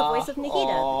I'm the voice of Nahida,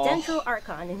 Aw. the Dendro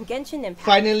Archon in Genshin Impact.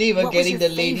 Finally, we're What was getting your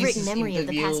the ladies' favorite memory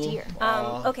interview. of the past year?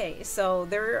 Aw. Okay, so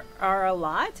there are a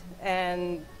lot,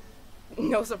 and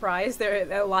no surprise, there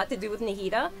are a lot to do with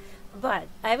Nahida. But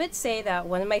I would say that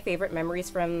one of my favorite memories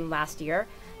from last year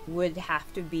would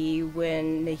have to be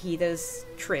when Nahida's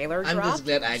trailer I'm dropped. just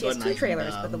glad I She has got two Nahida.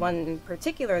 trailers, but the one in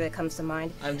particular that comes to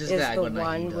mind I'm just is glad I the got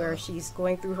one Nahida. where she's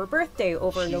going through her birthday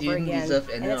over and She over didn't again. deserve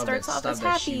any And it of starts that off stuff as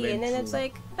that she happy, went and then it's through.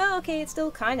 like, oh, okay, it's still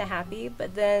kind of happy,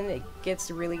 but then it gets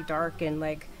really dark and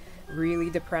like really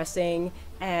depressing,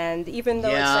 and even though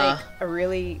Yeah. it's like a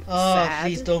really Oh, sad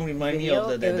please don't remind me video,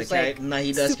 of the it was like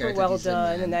Nahida's super character well design,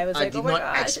 done, man. and I was I like, did oh my not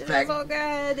gosh, expect- it's so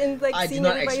good, and like I did seeing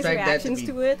not everybody's expect that to reactions be-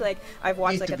 to it, like I've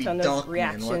watched it like to a be ton dark, of man. What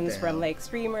reactions the from hell? like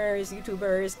streamers,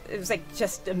 YouTubers. It was like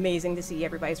just amazing to see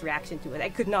everybody's reaction to it. I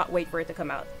could not wait for it to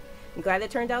come out. I'm glad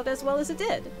it turned out as well as it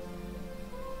did.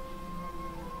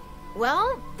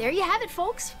 Well, there you have it,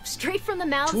 folks. Straight from the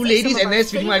mouths Two of ladies some of and our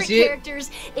that's pretty much favorite it.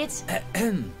 characters. It's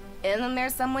And then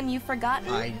there's someone you've forgotten?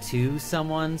 Two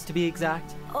someones to be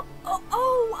exact. I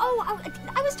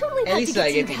was totally about At least to get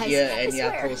I to you get to guys. hear I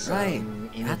swear. Enyako's Right.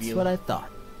 interview. That's what I thought.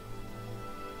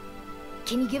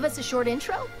 Can you give us a short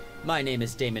intro? My name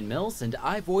is Damon Mills, and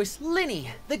I voice Linny,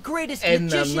 the greatest And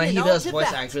magician in all Nahida's voice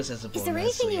Tibet. actress as a Is there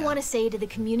bonus, so anything you yeah. want to say to the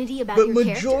community about But your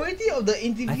character? majority of the I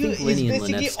interview think is Linny and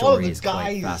basically Lynette's all of story the is quite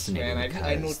guys, fascinating man. I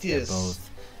because they're noticed. both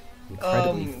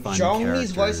incredibly fun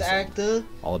Zhongli's voice characters actor, and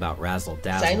all about razzle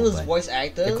dazzle. Zaino's but voice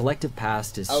actor, their collective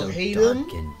past is so dark Al-Hayden, and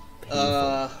painful.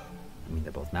 I mean,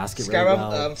 they both mask it really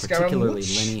well, particularly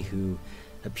Scaramouche, Linny, who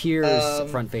appears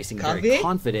front-facing and very Kaveh?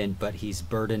 confident, but he's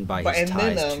burdened by But- his and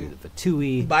then, ties to the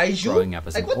Fatui, Baizhu? growing up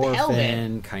as Like, an what the hell, man?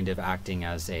 orphan, kind of acting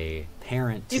as a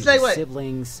parent to He's his like, what?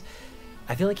 siblings.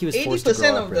 I feel like he was forced to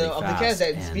 80% grow up of really the fast, cast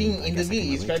that's and being I in the guess I can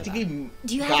movie is relate to that. practically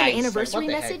Do you have guys. an anniversary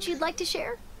Like, what the message you'd like to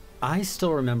share? I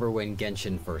still remember when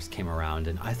Genshin first came around,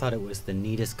 and I thought it was the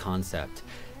neatest concept.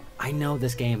 I know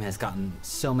this game has gotten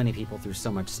so many people through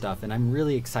so much stuff, and I'm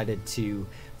really excited to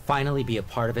finally be a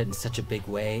part of it in such a big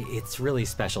way. It's really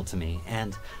special to me,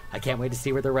 and I can't wait to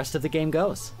see where the rest of the game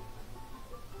goes.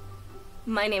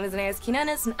 My name is Inaris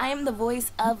Quinones, and I am the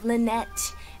voice of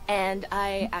Lynette. And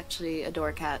I actually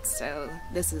adore cats, so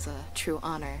this is a true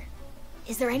honor.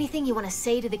 Is there anything you want to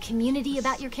say to the community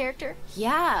about your character?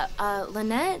 Yeah,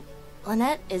 Lynette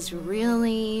is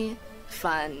really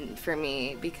fun for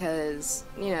me because,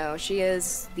 you know, she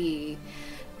is the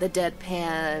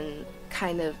deadpan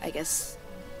kind of, I guess,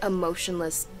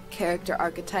 emotionless character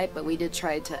archetype, but we did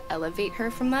try to elevate her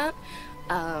from that.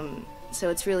 So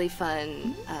it's really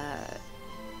fun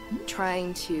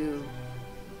trying to,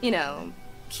 you know,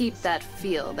 keep that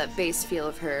feel, that base feel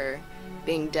of her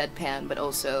being deadpan, but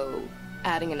also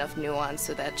adding enough nuance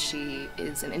so that she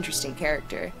is an interesting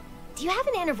character. Do you have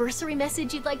an anniversary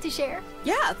message you'd like to share?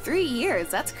 Yeah, 3 years.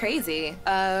 That's crazy.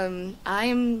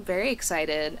 I'm very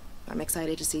excited. I'm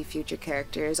excited to see future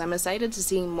characters. I'm excited to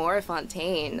see more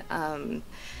Fontaine,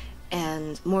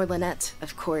 and more Lynette,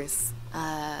 of course.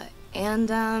 Yeah,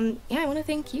 I want to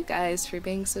thank you guys for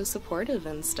being so supportive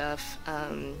and stuff.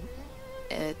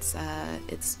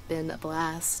 It's been a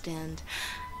blast, and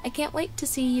I can't wait to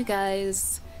see you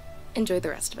guys enjoy the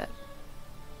rest of it.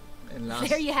 And last,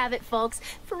 There you have it, folks.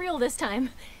 For real this time.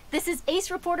 This is Ace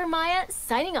Reporter Maya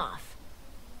signing off.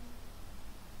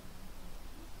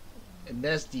 and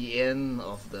that's the end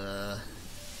of the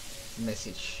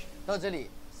message. 到这里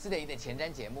，4点1的前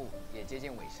瞻节目也接近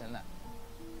尾声了。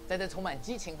在这充满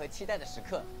激情和期待的时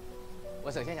刻，我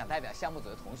首先想代表项目组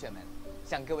的同学们，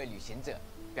向各位旅行者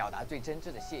表达最真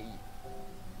挚的谢意。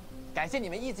感谢你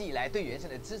们一直以来对原神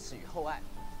的支持与厚爱。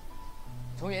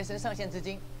从原神上线至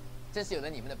今，正是有了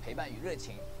你们的陪伴与热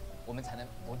情，我们才能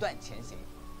不断前行。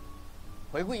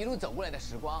回顾一路走过来的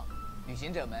时光，旅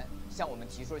行者们向我们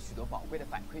提出了许多宝贵的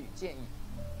反馈与建议，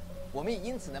我们也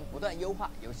因此能不断优化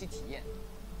游戏体验，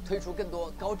推出更多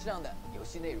高质量的游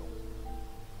戏内容，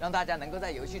让大家能够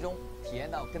在游戏中体验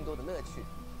到更多的乐趣。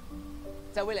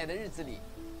在未来的日子里，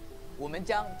我们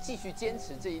将继续坚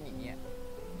持这一理念，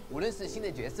无论是新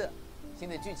的角色、新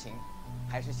的剧情，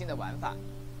还是新的玩法，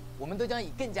我们都将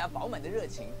以更加饱满的热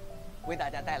情，为大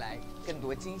家带来更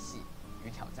多惊喜与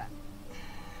挑战。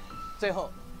最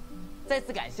后，再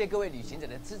次感谢各位旅行者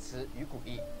的支持与鼓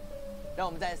励，让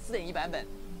我们在4点1版本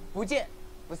不见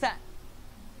不散。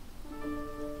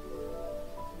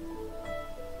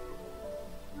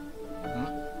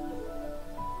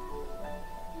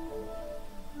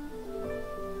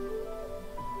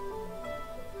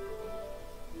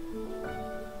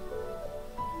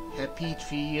Happy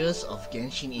 3 years of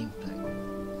Genshin Impact.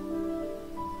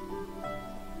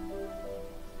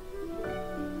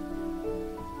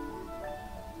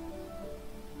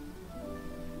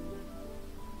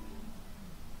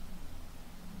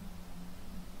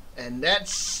 And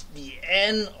that's the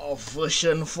end of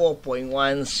version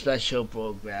 4.1 special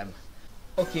program.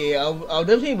 Okay, I'll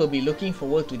definitely will be looking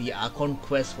forward to the Archon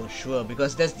quest for sure,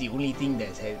 because that's the only thing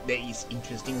that is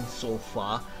interesting so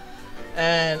far.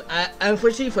 And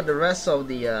unfortunately for the rest of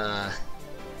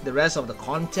the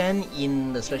content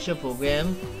in the special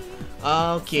program,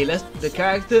 okay, the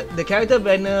character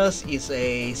banners is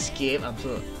a skip.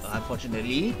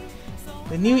 Unfortunately,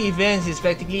 The new events is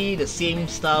practically the same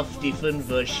stuff, different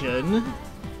version.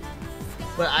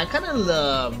 But I kind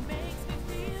of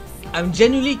I'm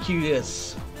genuinely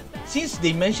curious, since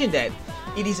they mentioned that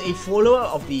it is a follower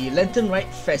of the Lantern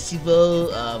Rite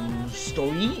Festival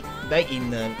story back in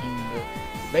the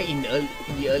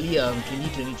early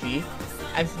 2023.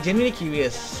 I'm genuinely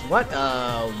curious what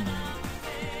are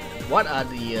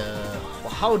the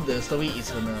how the story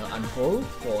is gonna unfold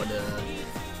for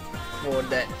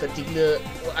that particular.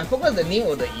 I forgot the name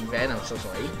of the event. I'm so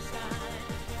sorry,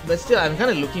 but still, I'm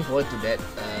kind of looking forward to that.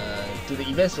 To the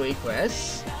event story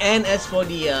quest. And as for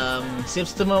the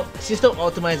system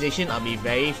optimization, I'll be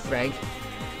very frank,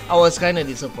 I was kind of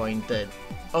disappointed.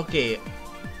 Okay,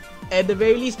 at the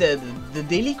very least, the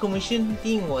daily commission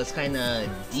thing was kind of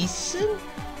decent,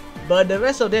 but the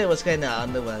rest of that was kind of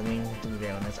underwhelming, to be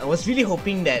very honest. I was really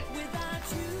hoping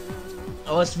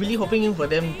for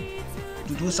them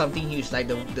to do something huge, like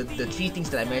the 3 things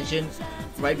that I mentioned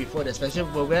right before the special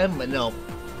program, but no.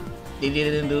 They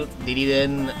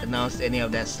didn't announce any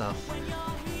of that stuff.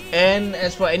 And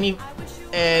as for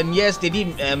yes, they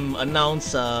did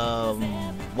announce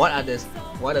what are the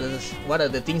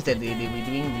things that they'll be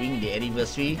doing during the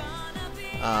anniversary,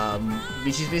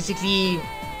 which is basically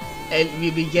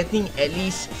we'll be getting at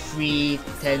least free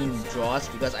 10 draws,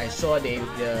 because I saw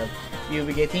we'll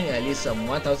be getting at least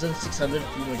 1,600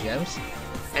 Primo Gems,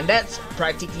 and that's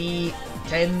practically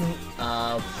 10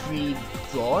 free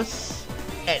draws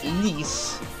at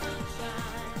least,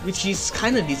 which is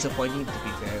kind of disappointing, to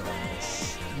be very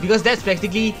honest, because that's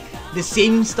practically the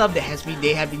same stuff that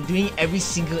they have been doing every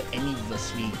single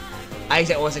anniversary. I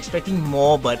was expecting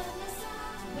more, but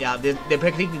yeah, they're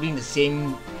practically doing the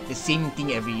same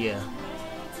thing every year.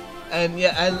 And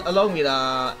yeah, along with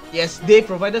yes, they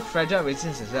provided fragile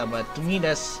resistance as well, but to me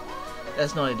that's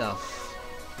not enough.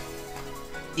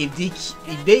 If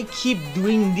they keep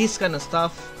doing this kind of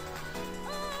stuff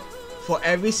for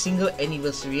every single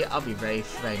anniversary, I'll be very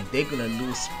frank, they're gonna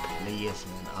lose players,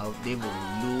 man. They will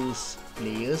lose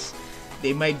players.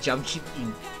 They might jump ship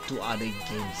into other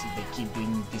games if they keep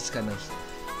doing this kind of.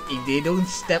 If they don't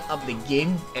step up the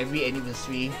game every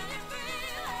anniversary,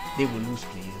 they will lose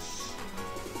players.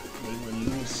 I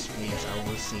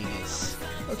will say this.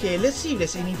 Okay, let's see if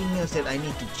there's anything else that I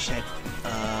need to check.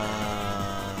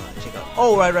 Check out.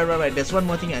 Oh, right. There's one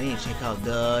more thing I need to check out.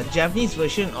 The Japanese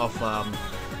version of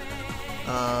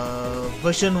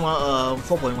version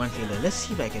 4.1 trailer. Let's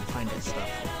see if I can find that stuff.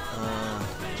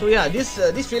 So yeah, this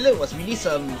trailer was released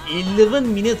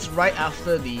 11 minutes right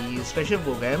after the special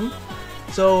program.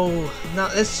 So now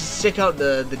let's check out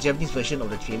the Japanese version of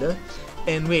the trailer.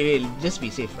 And wait, just be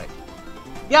safe, right?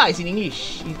 Yeah, it's in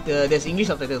English. There's English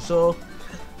subtitles, so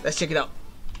let's check it out.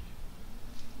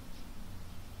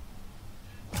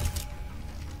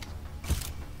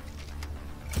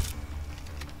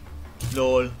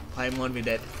 Lol, I'm on with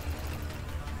that.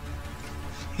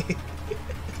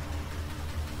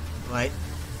 Right.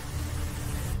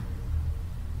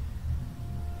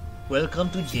 Welcome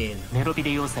to jail. メロビ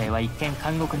デ要塞は一見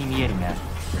監獄に見えるが、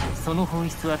その本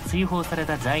質は追放され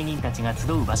た罪人たちが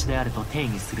集う場所であると定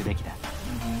義するべきだ。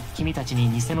君たちに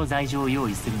偽の罪状を用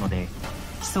意するので、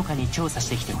密かに調査し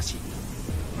てきてほしい。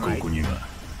ここには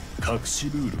隠し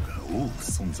ルールが多く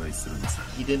存在するんだ。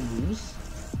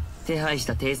手配し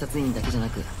た偵察員だけじゃな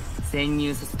く、潜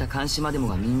入させた監視までも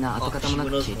がみんな跡形もなく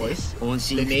消えて音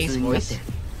信不通になってる。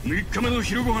3日目の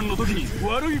昼ご飯の時に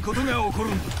悪いことが起こる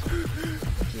んだ。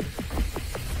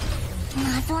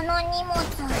謎の荷物、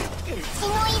血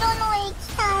の色の液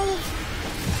体。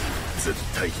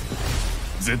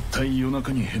絶対夜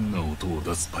中に変な音を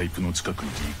出すパイプの近く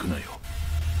に行くなよ。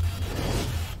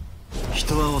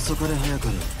人は遅かれ早か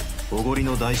れおごり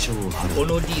の代償を払う。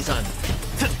この D さん。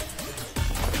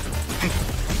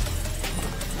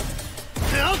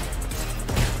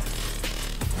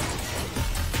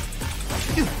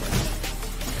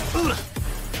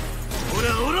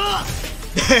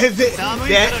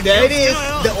There it is,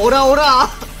 the ora.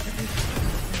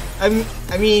 I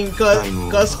mean,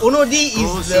 cause Onodi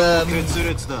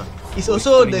is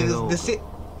also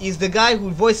the guy who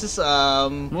voices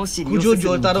Kujo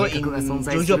Jotaro in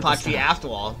JoJo Part 3 after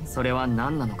all. So I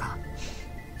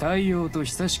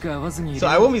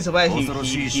won't be surprised he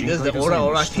does the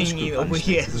ora thing over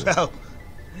here as well.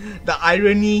 The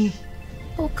irony.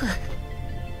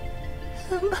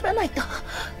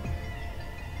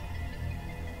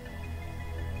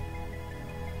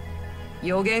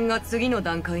 予言が次の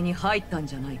段階に入ったん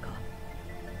じゃないか。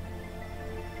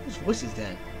What is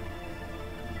that?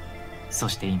 そ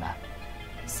して今、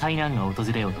災難が訪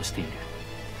れようとしている。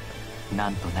な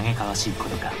んと嘆かわしいこ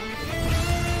とか。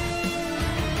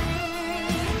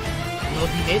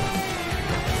Ultimate,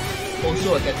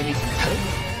 also a catalyst metal.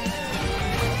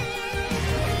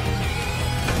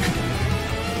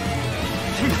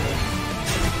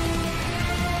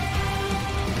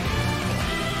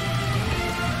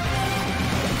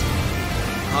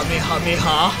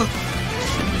 Kamehameha.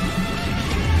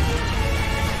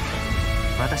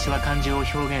 私は感情を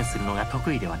表現するのが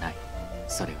得意ではない。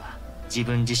それは自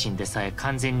分自身でさえ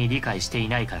完全に理解してい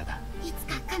ないからだ。いつ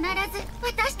か必ず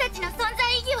私たちの存在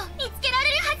意義を見つけられ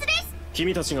るはずです。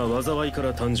君たちが災いか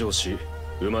ら誕生し、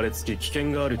生まれつき危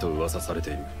険があると噂されて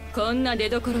いる。こんな出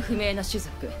所不明な種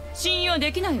族、信用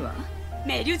できないわ。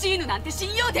メリュジーヌなんて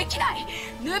信用できない。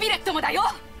ヌビレットもだよ。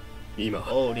今、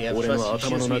俺の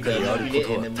頭の中にある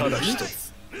ことはただ一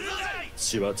つ。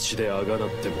血は血であがなっ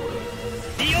てもらう。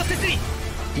ディオセスリ、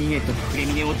ヒゲとクレ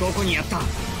ミネをどこにやった？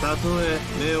たとえ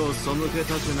目を背け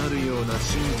たくなるような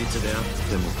真実であっ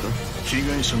てもか？被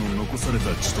害者の残され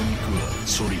た血と肉は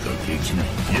処理ができない。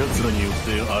奴らによっ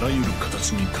てあらゆる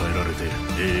形に変えられて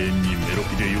永遠にメロ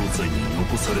ピデ要塞に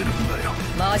残されるんだよ。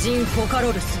魔人フォカ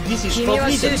ロルス、 This is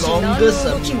probably the longest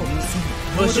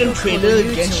version trailer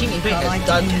Genshin Impact has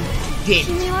done to date.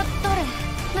 君は誰？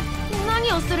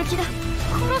何をする気だ？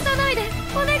殺さないで、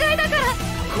お願いだから。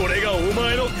これがお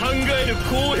前の考える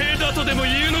公平だとでも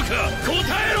言うのか？答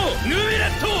えろ、ヌビレ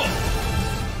ット。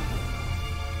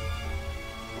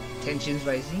 Tensions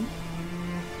rising.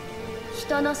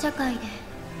 人の社会で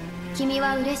君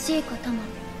は嬉しいことも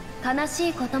悲し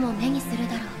いことも目にする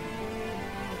だろ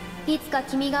う。いつか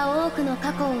君が多くの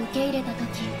過去を受け入れた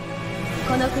時、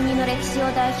この国の歴史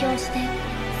を代表して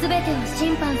全てを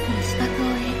審判する資格を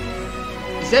得る。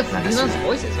私は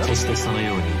決してその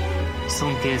ように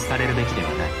尊敬されるべきでは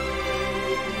ない。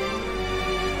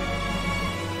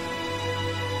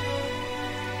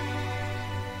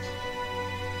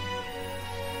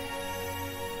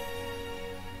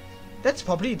That's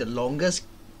probably the longest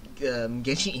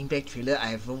Genshin Impact trailer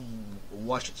I ever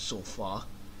watched so far.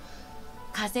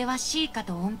 風はシーカ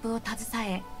と音符を携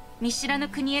え、見知らぬ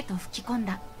国へと吹き込ん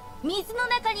だ。水の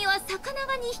中には魚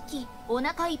が2匹、お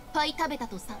腹いっぱい食べた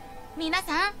とさ。皆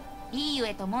さん、リーユ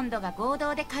エとモンドが合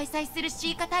同で開催する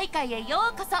シーカ大会へよ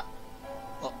うこそ。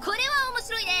これは面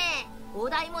白いね。お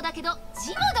題もだけど字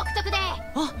も独特で。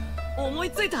あ、思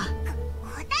いついた。答えは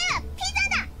ピザ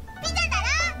だ。ピザだ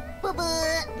ろ。ブブー。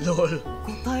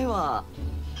LOL。答えは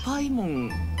パイモン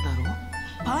だろ。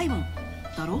パイモン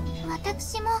だろ。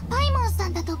私もパイモンさ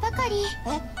んだとばかり。違うぞ。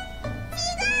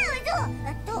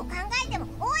どう考えても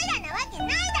オイラなわけない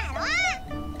だろ。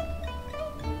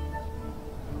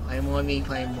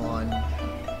Paimon.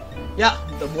 Yeah,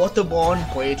 the waterborne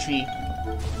poetry.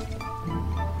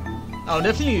 I'll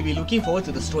definitely be looking forward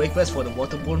to the story quest for the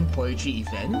waterborne poetry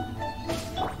event.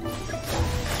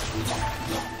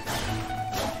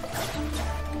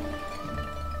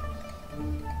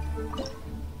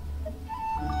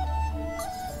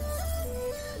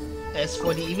 As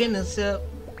for the event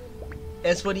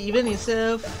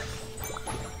itself,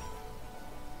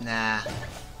 nah.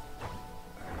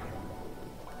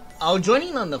 I'll join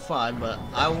in on the fun, but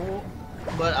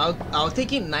I'll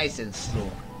take it nice and slow.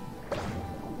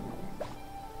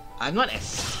 I'm not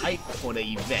as hyped for the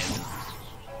event,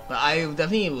 but I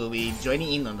definitely will be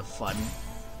joining in on the fun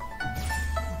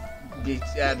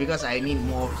because I need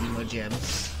more Primo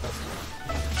Gems.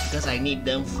 Because I need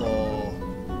them for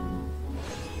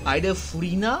either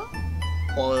Furina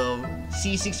or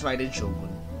C6 Raiden Shogun.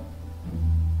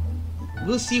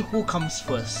 We'll see who comes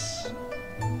first.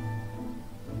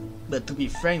 But to be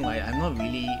frank, right,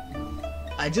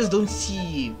 I just don't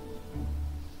see,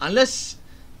 unless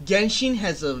Genshin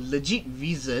has a legit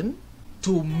reason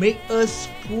to make us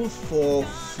pull for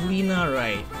Furina,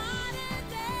 right?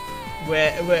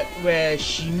 Where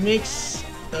she makes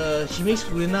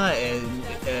Furina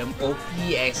an OP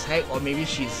X hack, or maybe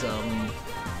she's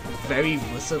very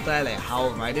versatile, like how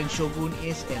Raiden Shogun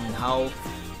is, and how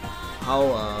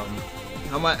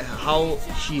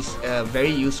she's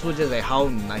very useful, just like how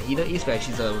Nahida is, right?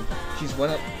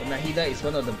 Nahida is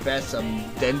one of the best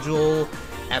Dendro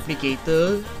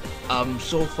applicator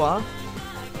so far.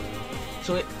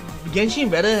 So Genshin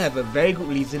better have a very good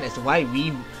reason as to why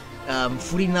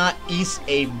Furina is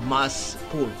a must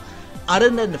pull, other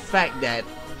than the fact that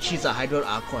she's a Hydro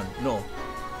Archon. No,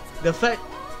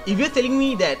 if you're telling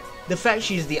me that the fact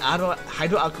she's the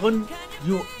Hydro Archon,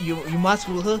 you must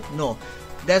pull her, no.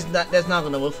 That's not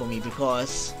gonna work for me,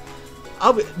 because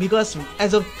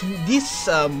as of this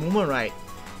moment, right,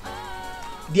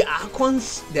 the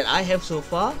Archons that I have so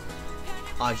far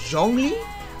are Zhongli,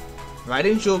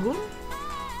 Raiden Shogun,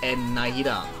 and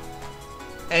Nahida.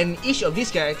 And each of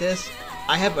these characters,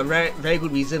 I have a very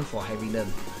good reason for having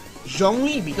them.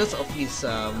 Zhongli, because of his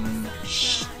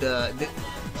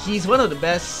he's one of the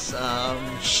best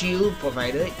shield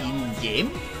provider in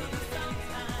game.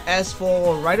 As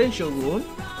for Raiden Shogun,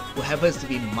 who happens to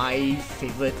be my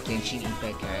favorite Genshin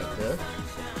Impact character,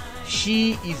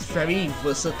 she is very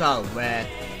versatile, where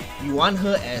you want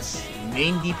her as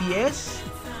main DPS,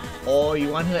 or you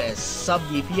want her as sub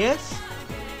DPS,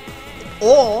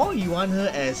 or you want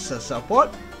her as a support.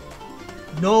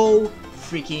 No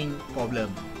freaking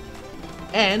problem.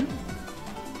 And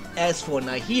as for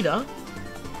Nahida,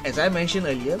 as I mentioned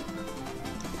earlier,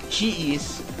 she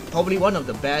is probably one of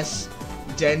the best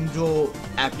Dendro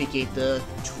applicator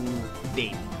to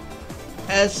date.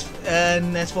 As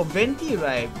for Venti,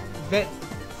 right,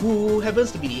 who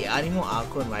happens to be the Anemo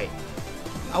Archon, right,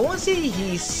 I won't say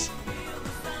he's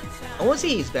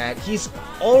bad. He's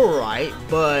alright,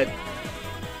 but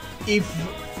if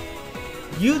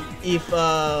you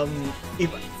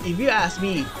ask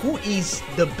me who is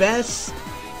the best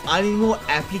Anemo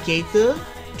applicator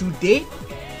to date,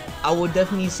 I would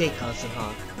definitely say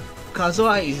Kazuha.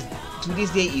 Kazuha is, to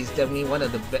this day, is definitely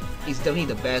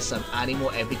the best Anemo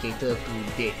applicator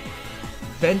to date.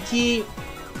 Venti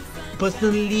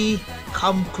personally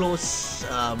come close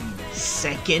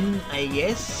second, I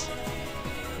guess,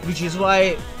 which is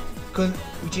why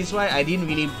I didn't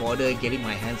really bother getting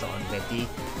my hands on Venti,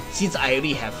 since I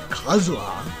already have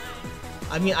Kazuha.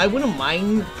 I mean, I wouldn't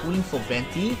mind pulling for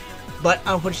Venti, but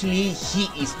unfortunately he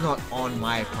is not on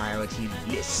my priority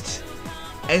list.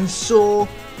 And so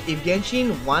if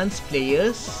Genshin wants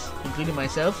players, including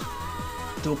myself,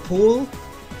 to pull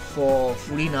for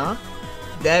Furina,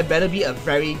 there better be a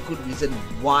very good reason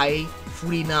why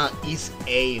Furina is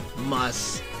a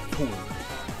must pull.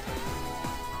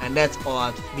 And that's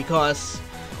odd, because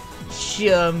she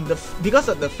because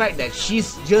of the fact that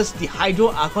she's just the Hydro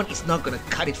Archon is not gonna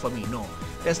cut it for me. No,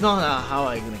 that's not how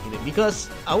I'm gonna hit it. Because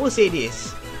I will say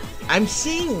this, I'm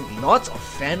seeing lots of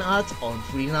fan art on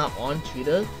Furina on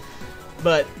Twitter,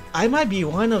 but I might be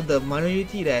one of the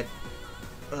minority that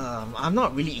I'm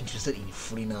not really interested in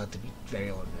Furina, to be very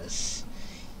honest.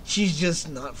 She's just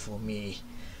not for me.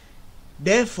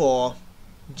 Therefore,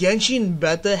 Genshin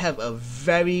better have a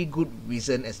very good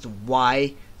reason as to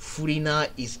why Furina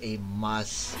is a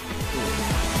must.